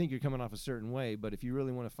 You may think you're coming off a certain way, but if you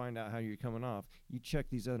really want to find out how you're coming off, you check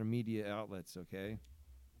these other media outlets. Okay.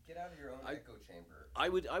 Get out of your own echo chamber. I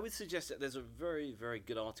would suggest that there's a very, very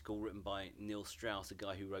good article written by Neil Strauss, a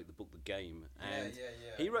guy who wrote the book The Game. And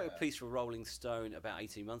he wrote a piece for Rolling Stone about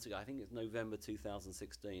 18 months ago. I think it's November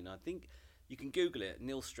 2016. I think you can Google it,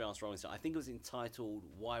 Neil Strauss, Rolling Stone. I think it was entitled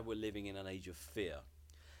Why We're Living in an Age of Fear.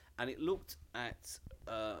 And it looked at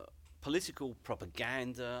political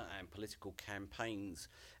propaganda and political campaigns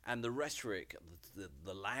and the rhetoric,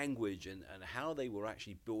 the language and how they were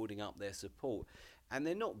actually building up their support. And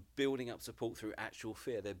they're not building up support through actual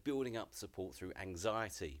fear. They're building up support through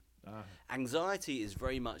anxiety. Anxiety is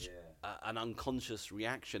very much an unconscious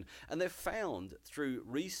reaction. And they've found through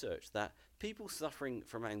research that people suffering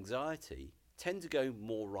from anxiety tend to go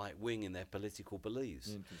more right-wing in their political beliefs.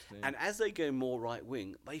 Interesting. And as they go more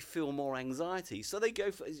right-wing, they feel more anxiety. So they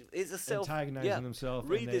go for it's a self antagonizing themselves.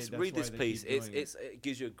 Read this piece. It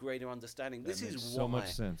gives you a greater understanding. That makes so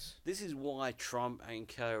much sense. This is why Trump and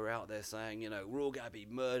co are out there saying, we're all going to be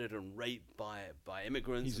murdered and raped by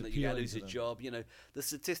immigrants, and that you're going to lose your job. The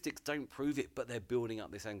statistics don't prove it, but they're building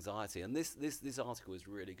up this anxiety. And this article is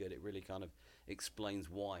really good. It really kind of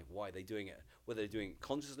explains why they're doing it. Whether they're doing it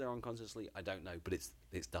consciously or unconsciously, I don't know, but it's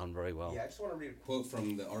done very well. Yeah, I just want to read a quote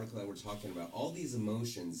from the article that we're talking about. All these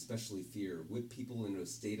emotions, especially fear, whip people into a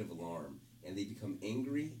state of alarm, and they become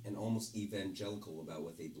angry and almost evangelical about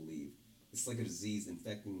what they believe. It's like a disease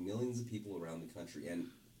infecting millions of people around the country, and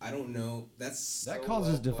I don't know. That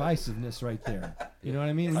causes divisiveness right there. You know what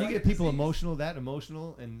I mean? When you get people emotional,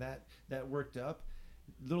 and that worked up,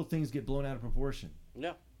 little things get blown out of proportion.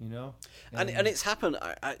 Yeah. And it's happened.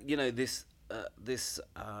 This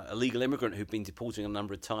illegal immigrant who'd been deported a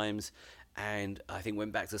number of times, and I think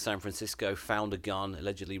went back to San Francisco, found a gun,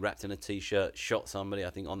 allegedly wrapped in a T-shirt, shot somebody. I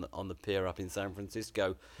think on the pier up in San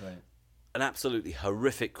Francisco. Right. An absolutely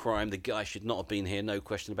horrific crime. The guy should not have been here, no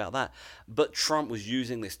question about that. But Trump was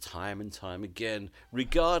using this time and time again,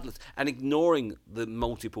 regardless, and ignoring the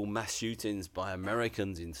multiple mass shootings by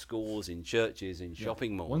Americans in schools, in churches, in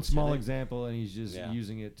shopping malls. One small example, and he's just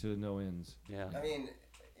using it to no ends. Yeah. I mean,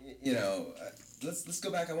 let's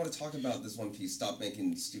go back. I want to talk about this one piece. Stop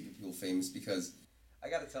making stupid people famous, because I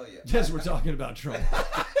got to tell you. Yes, we're talking about Trump.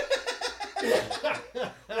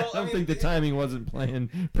 I don't think the timing wasn't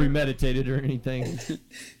premeditated or anything.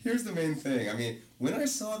 Here's the main thing. I mean, when I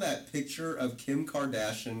saw that picture of Kim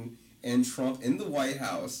Kardashian and Trump in the White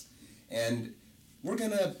House, and we're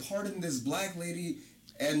going to pardon this black lady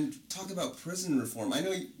and talk about prison reform. I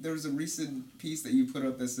know there was a recent piece that you put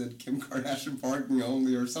up that said Kim Kardashian parking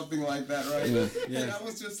only or something like that, right? Yeah. And I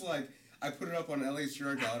was just like, I put it up on LA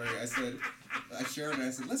Share Gallery. I shared it and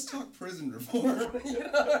I said, let's talk prison reform. You know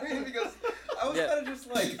what I mean? Because I was kind of just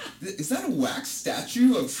like, is that a wax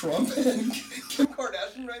statue of Trump and Kim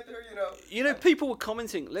Kardashian right there? People were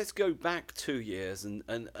commenting, let's go back 2 years and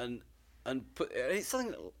and put it's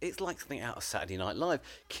something. It's like something out of Saturday Night Live.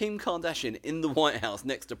 Kim Kardashian in the White House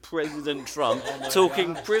next to President Trump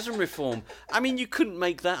talking prison reform. I mean, you couldn't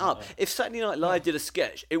make that up. If Saturday Night Live did a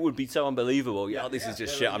sketch, it would be so unbelievable. Yeah, this is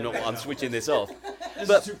just shit. I'm switching this off. This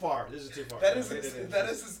But- is too far. This is too far. That is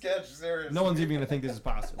a sketch. Seriously. No one's even gonna think this is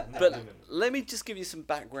possible. No, But no, no. let me just give you some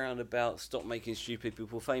background about Stop Making Stupid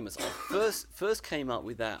People Famous. I first came up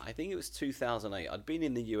with that, I think it was 2008. I'd been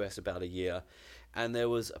in the US about a year, and there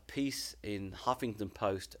was a piece in Huffington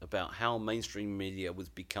Post about how mainstream media was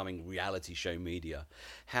becoming reality show media.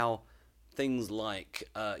 How things like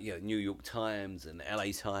New York Times and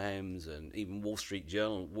LA Times and even Wall Street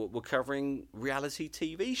Journal were covering reality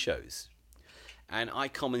TV shows. And I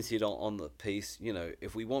commented on the piece,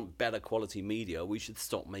 if we want better quality media, we should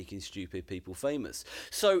stop making stupid people famous.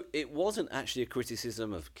 So it wasn't actually a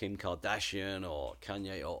criticism of Kim Kardashian or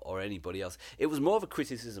Kanye or anybody else. It was more of a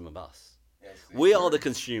criticism of us. Yes, We are the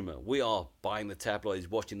consumer. We are buying the tabloids,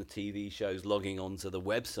 watching the TV shows, logging onto the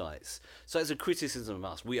websites. So it's a criticism of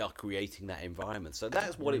us. We are creating that environment. So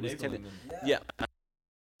that's what it was telling. Yeah.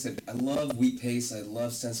 I love Wheat Paste, I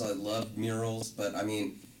love Stencil, I love murals, but I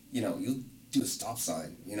mean, you'll do a stop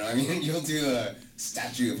sign, you'll do a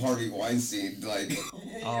statue of Harvey Weinstein, like.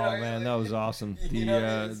 Oh man, that was awesome.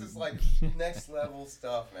 It's just like next level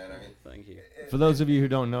stuff, man. I mean, Thank you. For those of you who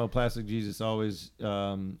don't know, Plastic Jesus always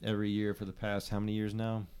every year for the past how many years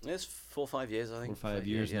now? It's 4 or 5 years, I think. 4 or 5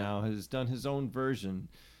 years Yeah. now, has done his own version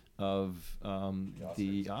of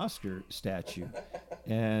the Oscar statue,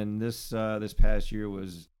 and this past year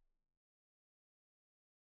was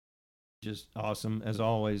just awesome as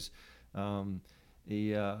always. A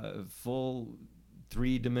full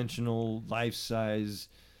 3-dimensional life-size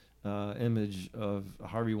image of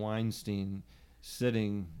Harvey Weinstein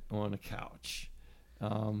sitting on a couch.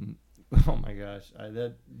 Oh my gosh, and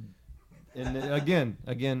then again,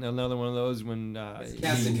 another one of those when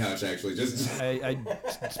casting couch actually. Just I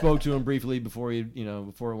spoke to him briefly before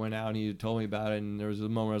before it went out, and he told me about it, and there was a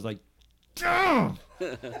moment I was like, "Ugh!"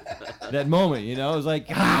 that moment, it was like,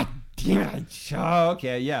 God damn it. Oh,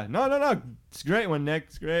 okay, yeah, no, it's a great one, Nick.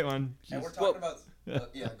 It's a great one. and we're talking about.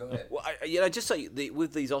 Yeah, go ahead. Well, I just say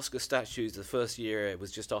with these Oscar statues, the first year it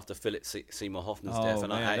was just after Philip Seymour Hoffman's death, Oh and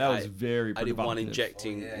man, I that was very I did one provocative.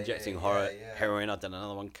 injecting yeah. heroin. I've done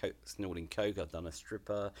another one snorting coke. I've done a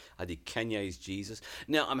stripper. I did Kanye's Jesus.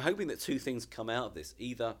 Now I'm hoping that 2 things come out of this: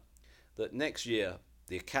 either that next year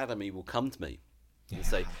the Academy will come to me and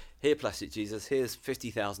say, "Here, Plastic Jesus, here's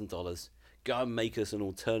 $50,000. Go and make us an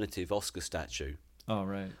alternative Oscar statue," Oh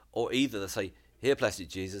right. or either they say, "Here, Plastic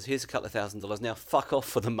Jesus, here's a couple of $1,000. Now fuck off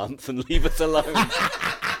for the month and leave us alone." I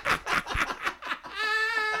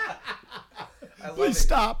love Please it.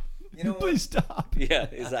 stop. You know what? Please stop. Yeah,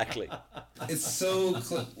 exactly. It's so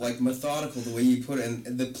methodical the way you put it,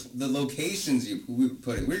 and the locations you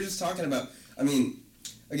put it. We were just talking about. I mean,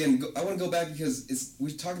 again, I want to go back because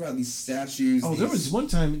we talked about these statues. Oh, there was one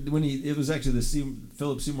time when it was actually the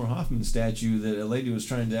Philip Seymour Hoffman statue that a lady was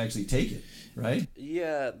trying to actually take it, right?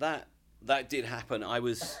 Yeah, that did happen. I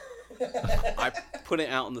put it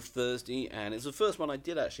out on the Thursday, and it's the first one I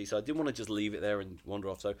did actually, so I didn't want to just leave it there and wander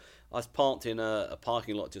off. So I was parked in a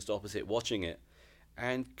parking lot just opposite watching it,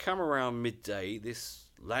 and come around midday, this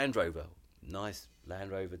Land Rover, nice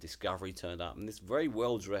Land Rover Discovery, turned up, and this very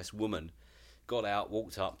well-dressed woman got out,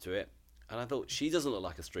 walked up to it, and I thought, she doesn't look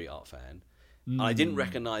like a street art fan. And I didn't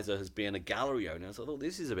recognise her as being a gallery owner, so I thought,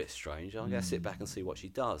 this is a bit strange. I'm going to sit back and see what she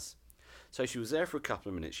does. So she was there for a couple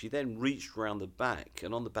of minutes. She then reached around the back,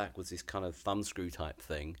 and on the back was this kind of thumbscrew type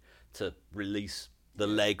thing to release the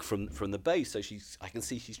leg from the base. So I can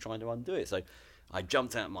see she's trying to undo it. So I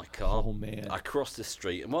jumped out of my car. Oh, man. I crossed the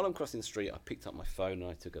street, and while I'm crossing the street, I picked up my phone and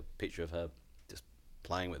I took a picture of her just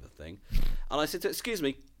playing with the thing. And I said to her, "Excuse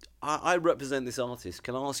me, I represent this artist.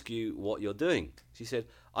 Can I ask you what you're doing?" She said,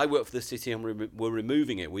 "I work for the city and we're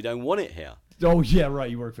removing it. We don't want it here." Oh yeah, right.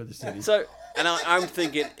 You work for the city. So, and I'm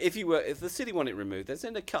thinking, if the city want it removed, they'd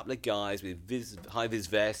send a couple of guys with high-vis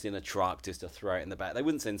vests in a truck just to throw it in the back. They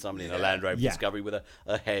wouldn't send somebody in a Land Rover Yeah. Discovery with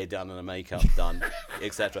a hair done and a makeup done,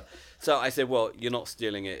 etc. So I said, "Well, you're not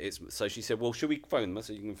stealing it." So she said, "Well, should we phone them?" I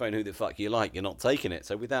said, "You can phone who the fuck you like. You're not taking it."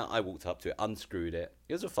 So with that, I walked up to it, unscrewed it.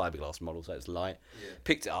 It was a fiberglass model, so it's light. Yeah.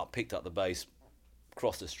 Picked up the base,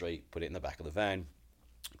 crossed the street, put it in the back of the van,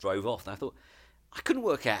 drove off. And I thought, I couldn't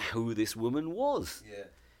work out who this woman was. Yeah.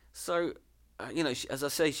 So, as I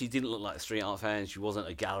say, she didn't look like a street art fan. She wasn't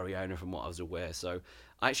a gallery owner from what I was aware. So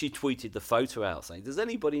I actually tweeted the photo out saying, "Does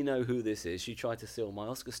anybody know who this is? She tried to steal my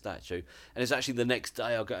Oscar statue." And it's actually the next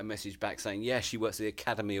day I got a message back saying, "Yeah, she works at the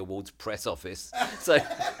Academy Awards press office." So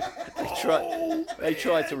they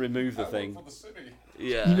tried to remove the thing. For the city.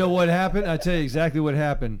 Yeah. You know what happened? I tell you exactly what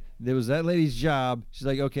happened. There was that lady's job. She's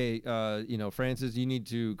like, okay, Francis, you need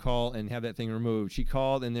to call and have that thing removed. She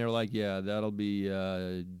called, and they're like, yeah, that'll be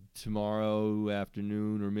tomorrow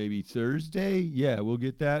afternoon or maybe Thursday. Yeah, we'll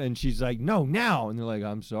get that. And she's like, no, now. And they're like,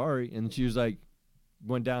 I'm sorry. And she was like,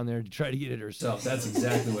 went down there to try to get it herself. That's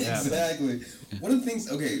exactly what happened. Exactly. One of the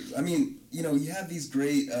things, okay, I mean, you have these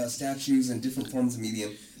great statues and different forms of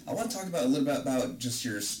medium. I want to talk about a little bit about just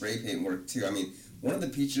your spray paint work, too. I mean, one of the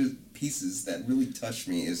pieces that really touched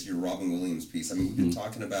me is your Robin Williams piece. I mean, we've been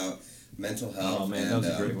talking about mental health Oh, man, and that was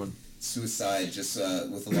a great one. suicide just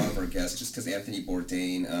with a lot of our guests, just because Anthony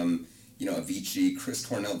Bourdain, Avicii, Chris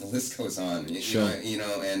Cornell, the list goes on. Sure.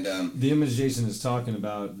 And The image Jason is talking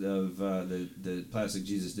about of the Plastic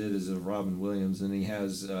Jesus did is of Robin Williams, and he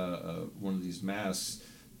has one of these masks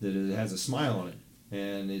that has a smile on it,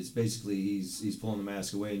 and it's basically he's pulling the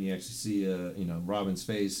mask away, and you actually see Robin's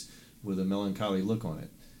face with a melancholy look on it,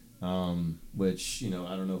 which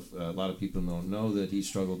I don't know if a lot of people don't know that he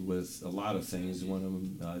struggled with a lot of things. One of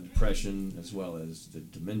them depression as well as the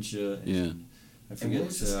dementia. And Yeah. I and forget. what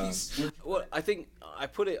was this piece? Well, I think I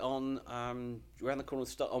put it on around the corner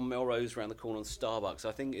on Melrose, around the corner on Starbucks.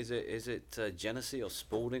 I think is it Genesee or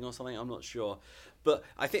Spalding or something? I'm not sure, but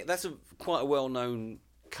I think that's quite a well-known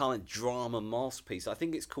kind of drama masterpiece. I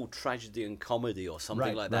think it's called Tragedy and Comedy or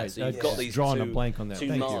something like that. Right. So you've That's got these drawing a two, blank on that. two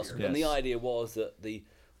Thank you. masks, Yes. and the idea was that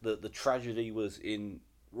the tragedy was in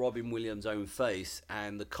Robin Williams' own face,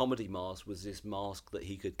 and the comedy mask was this mask that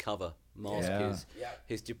he could mask Yeah.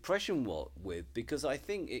 his depression with, because I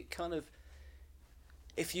think it kind of,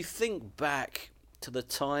 if you think back to the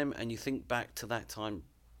time and you think back to that time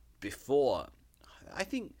before, I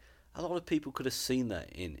think a lot of people could have seen that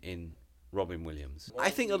in Robin Williams. I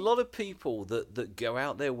think a lot of people that go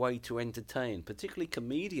out their way to entertain, particularly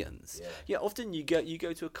comedians. Yeah, often you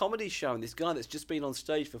go to a comedy show and this guy that's just been on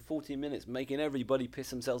stage for 40 minutes making everybody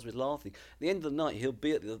piss themselves with laughing. At the end of the night, he'll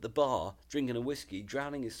be at the bar drinking a whiskey,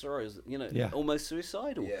 drowning his sorrows, almost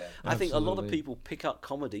suicidal. Yeah. I think a lot of Absolutely. people pick up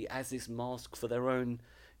comedy as this mask for their own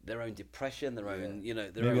depression, their own,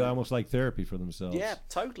 their Maybe own. almost like therapy for themselves. Yeah,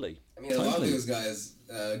 totally. I mean, a lot of those guys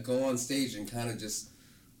go on stage and kind of just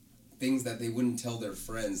things that they wouldn't tell their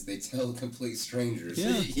friends, they tell complete strangers. Yeah.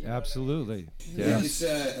 You know what I mean? Absolutely. Yeah,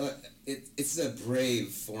 Yeah. it's a brave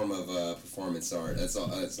form of performance art. That's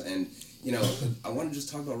all. And I want to just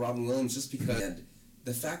talk about Robin Williams just because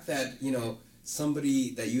the fact that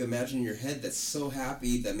somebody that you imagine in your head that's so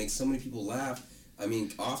happy, that makes so many people laugh. I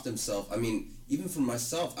mean, off themselves. I mean, even for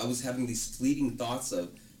myself, I was having these fleeting thoughts of,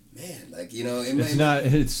 man, It's not.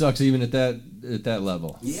 It sucks even at that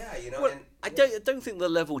level. Yeah, Well, I don't think the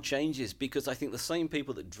level changes, because I think the same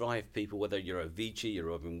people that drive people, whether you're Avicii, you're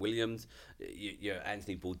Robin Williams, you're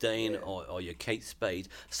Anthony Bourdain, or you're Kate Spade,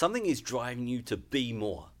 something is driving you to be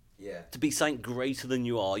more. Yeah. To be something greater than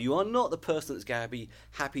you are. You are not the person that's going to be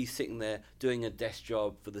happy sitting there doing a desk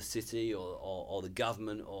job for the city or the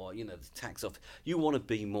government or the tax office. You want to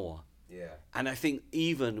be more. Yeah. And I think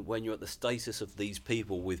even when you're at the status of these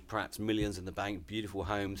people with perhaps millions in the bank, beautiful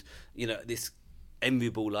homes, this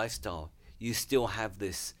enviable lifestyle, you still have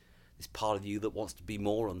this part of you that wants to be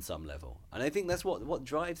more on some level. And I think that's what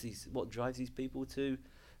drives these people to,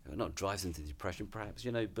 not drives them to depression perhaps,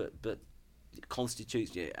 but it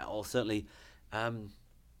constitutes, or certainly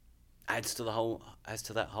adds to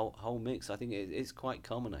that whole mix. I think it's quite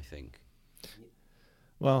common, I think.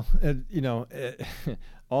 Well,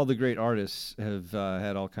 all the great artists have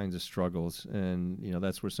had all kinds of struggles, and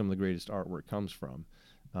that's where some of the greatest artwork comes from.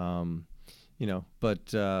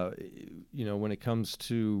 But when it comes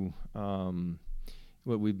to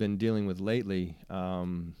what we've been dealing with lately,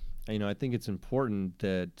 I think it's important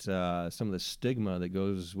that some of the stigma that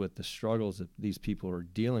goes with the struggles that these people are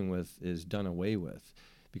dealing with is done away with,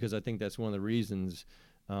 because I think that's one of the reasons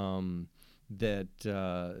that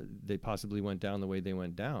they possibly went down the way they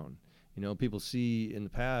went down. People see in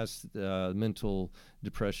the past mental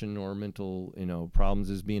depression or mental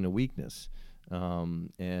problems as being a weakness.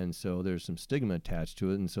 And so there's some stigma attached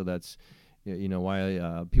to it, and so that's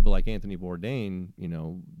why people like Anthony Bourdain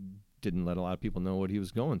didn't let a lot of people know what he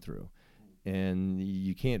was going through. And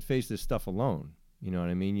you can't face this stuff alone. You know what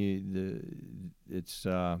I mean? There's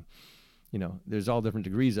all different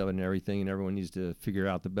degrees of it and everything, and everyone needs to figure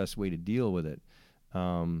out the best way to deal with it.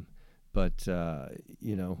 But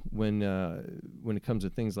when it comes to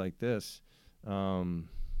things like this,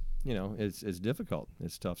 it's difficult.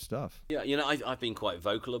 It's tough stuff. Yeah, I've been quite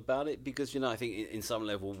vocal about it because, I think in some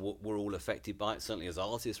level we're all affected by it. Certainly as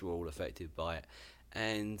artists, we're all affected by it.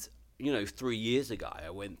 And, 3 years ago, I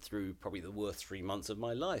went through probably the worst 3 months of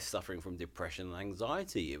my life, suffering from depression and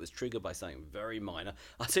anxiety. It was triggered by something very minor.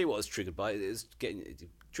 I'll tell you what it was triggered by. It was getting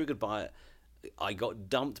triggered by, I got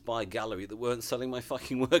dumped by a gallery that weren't selling my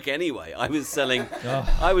fucking work anyway. I was selling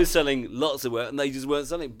lots of work, and they just weren't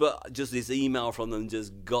selling. But just this email from them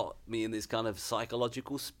just got me in this kind of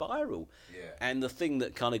psychological spiral. Yeah. And the thing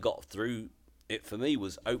that kind of got through it for me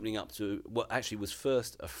was opening up to what actually was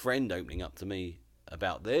first a friend opening up to me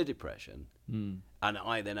about their depression, and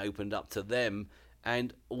I then opened up to them.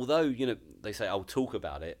 And although they say I'll talk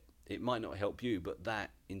about it, it might not help you, but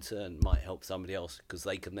that in turn might help somebody else, because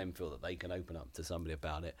they can then feel that they can open up to somebody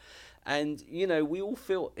about it. And we all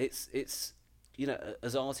feel it's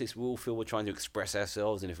as artists, we all feel we're trying to express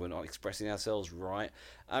ourselves, and if we're not expressing ourselves right,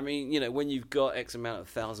 I mean, when you've got X amount of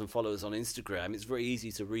 1,000 followers on Instagram, it's very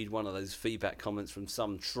easy to read one of those feedback comments from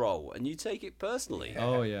some troll, and you take it personally.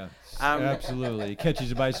 Oh yeah, absolutely. It catches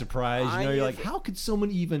you by surprise. You're like, how could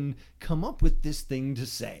someone even come up with this thing to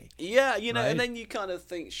say? Yeah, right? And then you kind of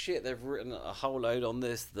think, shit, they've written a whole load on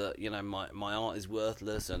this that my art is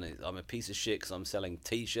worthless, and I'm a piece of shit because I'm selling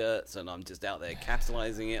T-shirts and I'm just out there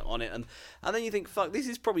capitalizing it on it, and then you think, fuck, this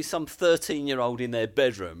is probably some 13-year-old in their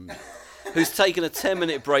bedroom who's taken a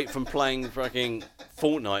 10-minute break from playing fucking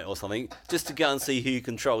Fortnite or something just to go and see who you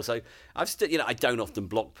control. So I've still, I don't often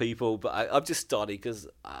block people, but I've just started because.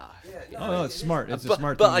 No, it's smart. It's a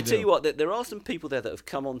smart but thing I to tell do. you what, there are some people there that have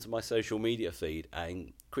come onto my social media feed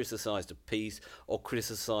and criticised a piece or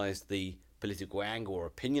criticised the political angle or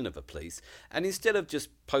opinion of a piece, and instead of just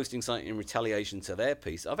posting something in retaliation to their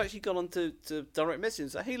piece, I've actually gone on to direct message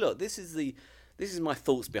and say, hey, look, this is my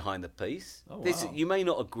thoughts behind the piece. Oh, This, wow. you may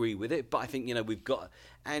not agree with it, but I think, we've got...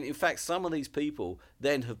 And in fact, some of these people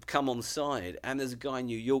then have come on side, and there's a guy in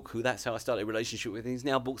New York who that's how I started a relationship with, and he's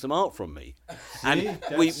now bought some art from me. And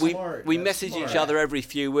That's we smart. we That's message smart. each other every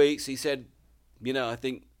few weeks. He said, I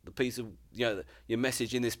think the piece of, your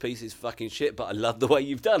message in this piece is fucking shit, but I love the way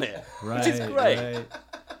you've done it. Right, which is great. Right.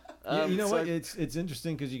 You know so- what? It's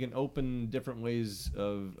interesting because you can open different ways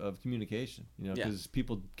of communication. Yeah. Because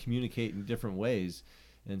people communicate in different ways,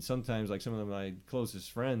 and sometimes, like some of my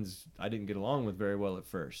closest friends, I didn't get along with very well at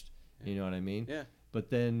first. You know what I mean? Yeah. But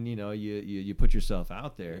then you put yourself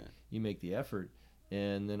out there, Yeah. you make the effort,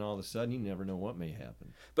 and then all of a sudden you never know what may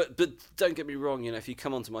happen. But don't get me wrong, if you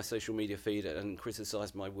come onto my social media feed and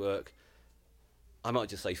criticise my work, I might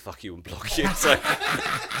just say fuck you and block you. So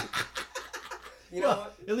You know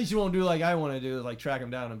what? At least you won't do like I want to do, like track them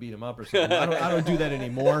down and beat them up or something. I don't do that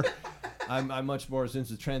anymore. I'm much more, since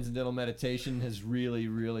the transcendental meditation has really,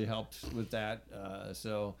 really helped with that.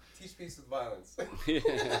 So, Teach peace with violence. well,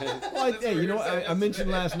 That's hey, what you know, you're saying I mentioned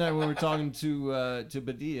today. last night when we were talking to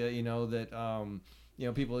Badia,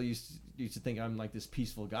 that people used to think I'm like this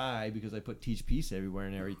peaceful guy because I put teach peace everywhere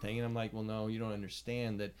and everything, and I'm like, well, no, you don't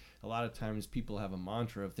understand that a lot of times people have a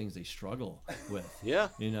mantra of things they struggle with. yeah.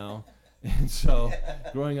 And so,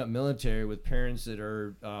 growing up military with parents that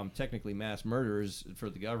are technically mass murderers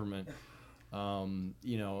for the government,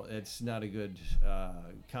 it's not a good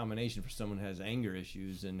combination for someone who has anger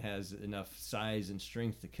issues and has enough size and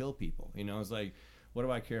strength to kill people. It's like, what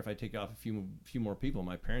do I care if I take off a few more people?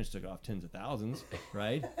 My parents took off tens of thousands,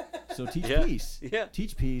 right? So teach Yeah. peace. Yeah.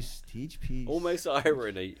 Teach peace. Teach peace. Almost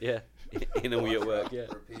irony, yeah. In all your work, yeah.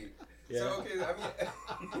 Repeat. Yeah. So okay,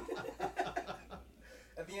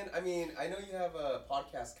 at the end, I know you have a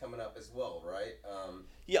podcast coming up as well, right?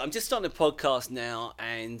 Yeah, I'm just starting a podcast now,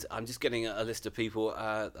 and I'm just getting a list of people.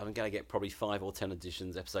 I'm going to get probably 5 or 10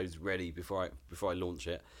 episodes ready before I launch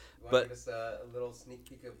it. You want But to give us a little sneak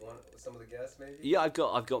peek of some of the guests, maybe? yeah, I've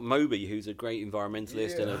got Moby, who's a great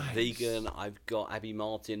environmentalist and a Yeah. vegan. I've got Abby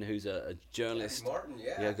Martin, who's a journalist. Abby Martin,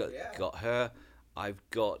 yeah. Yeah, got her.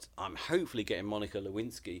 I'm hopefully getting Monica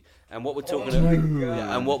Lewinsky, and what we're Oh talking my about,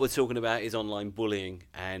 God. and what we're talking about is online bullying,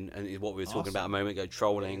 and what we were talking Awesome. about a moment ago,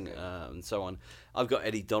 trolling, Amazing. and so on. I've got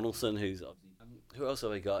Eddie Donaldson, who else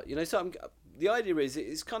have I got? So the idea is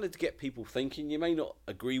it's kind of to get people thinking. You may not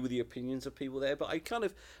agree with the opinions of people there, but I kind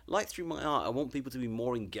of like, through my art, I want people to be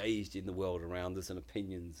more engaged in the world around us and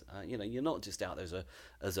opinions. You're not just out there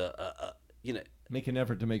as a Make an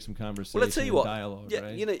effort to make some conversation. well, I'll tell you and what. dialogue, Yeah,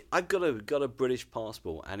 right? I've got a British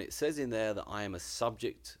passport, and it says in there that I am a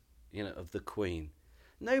subject, of the Queen.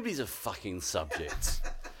 Nobody's a fucking subject.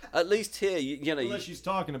 At least here, Unless she's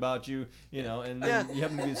talking about you, and then Yeah. you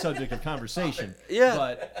happen to be the subject of conversation. Yeah,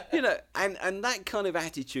 But and that kind of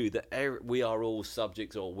attitude that we are all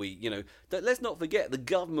subjects, or that, let's not forget, the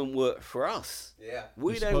government work for us. Yeah.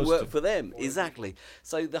 We They're don't supposed work to. for them. Exactly.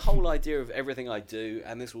 So the whole idea of everything I do,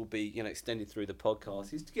 and this will be, extended through the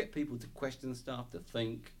podcast, is to get people to question stuff, to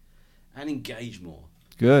think, and engage more.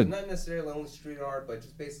 Good. Not necessarily only street art, but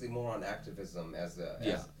just basically more on activism as a.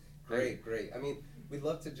 Yeah. Great. I mean, we'd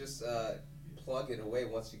love to just plug it away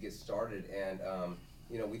once you get started, and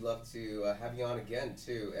we'd love to have you on again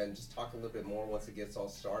too, and just talk a little bit more once it gets all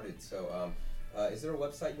started. So, is there a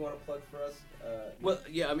website you want to plug for us? Well,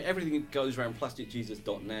 yeah, I mean, everything goes around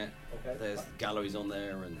plasticjesus.net. Okay. There's galleries on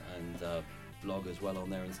there and blog as well on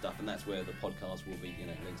there and stuff, and that's where the podcast will be,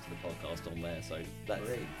 links to the podcast on there. So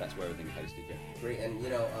that's where everything's posted, yeah. Great, and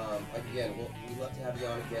again, we'd love to have you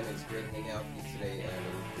on again. It's great hanging out with you today, and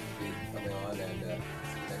we appreciate you coming on, and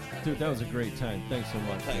see you next time. Dude, that was a great time. Thanks so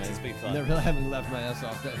much. Thanks, man. it's been fun. Never haven't left my ass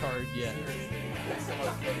off that hard yet. Thanks so much.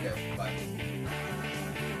 Love you guys. Bye.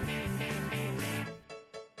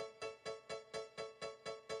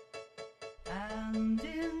 And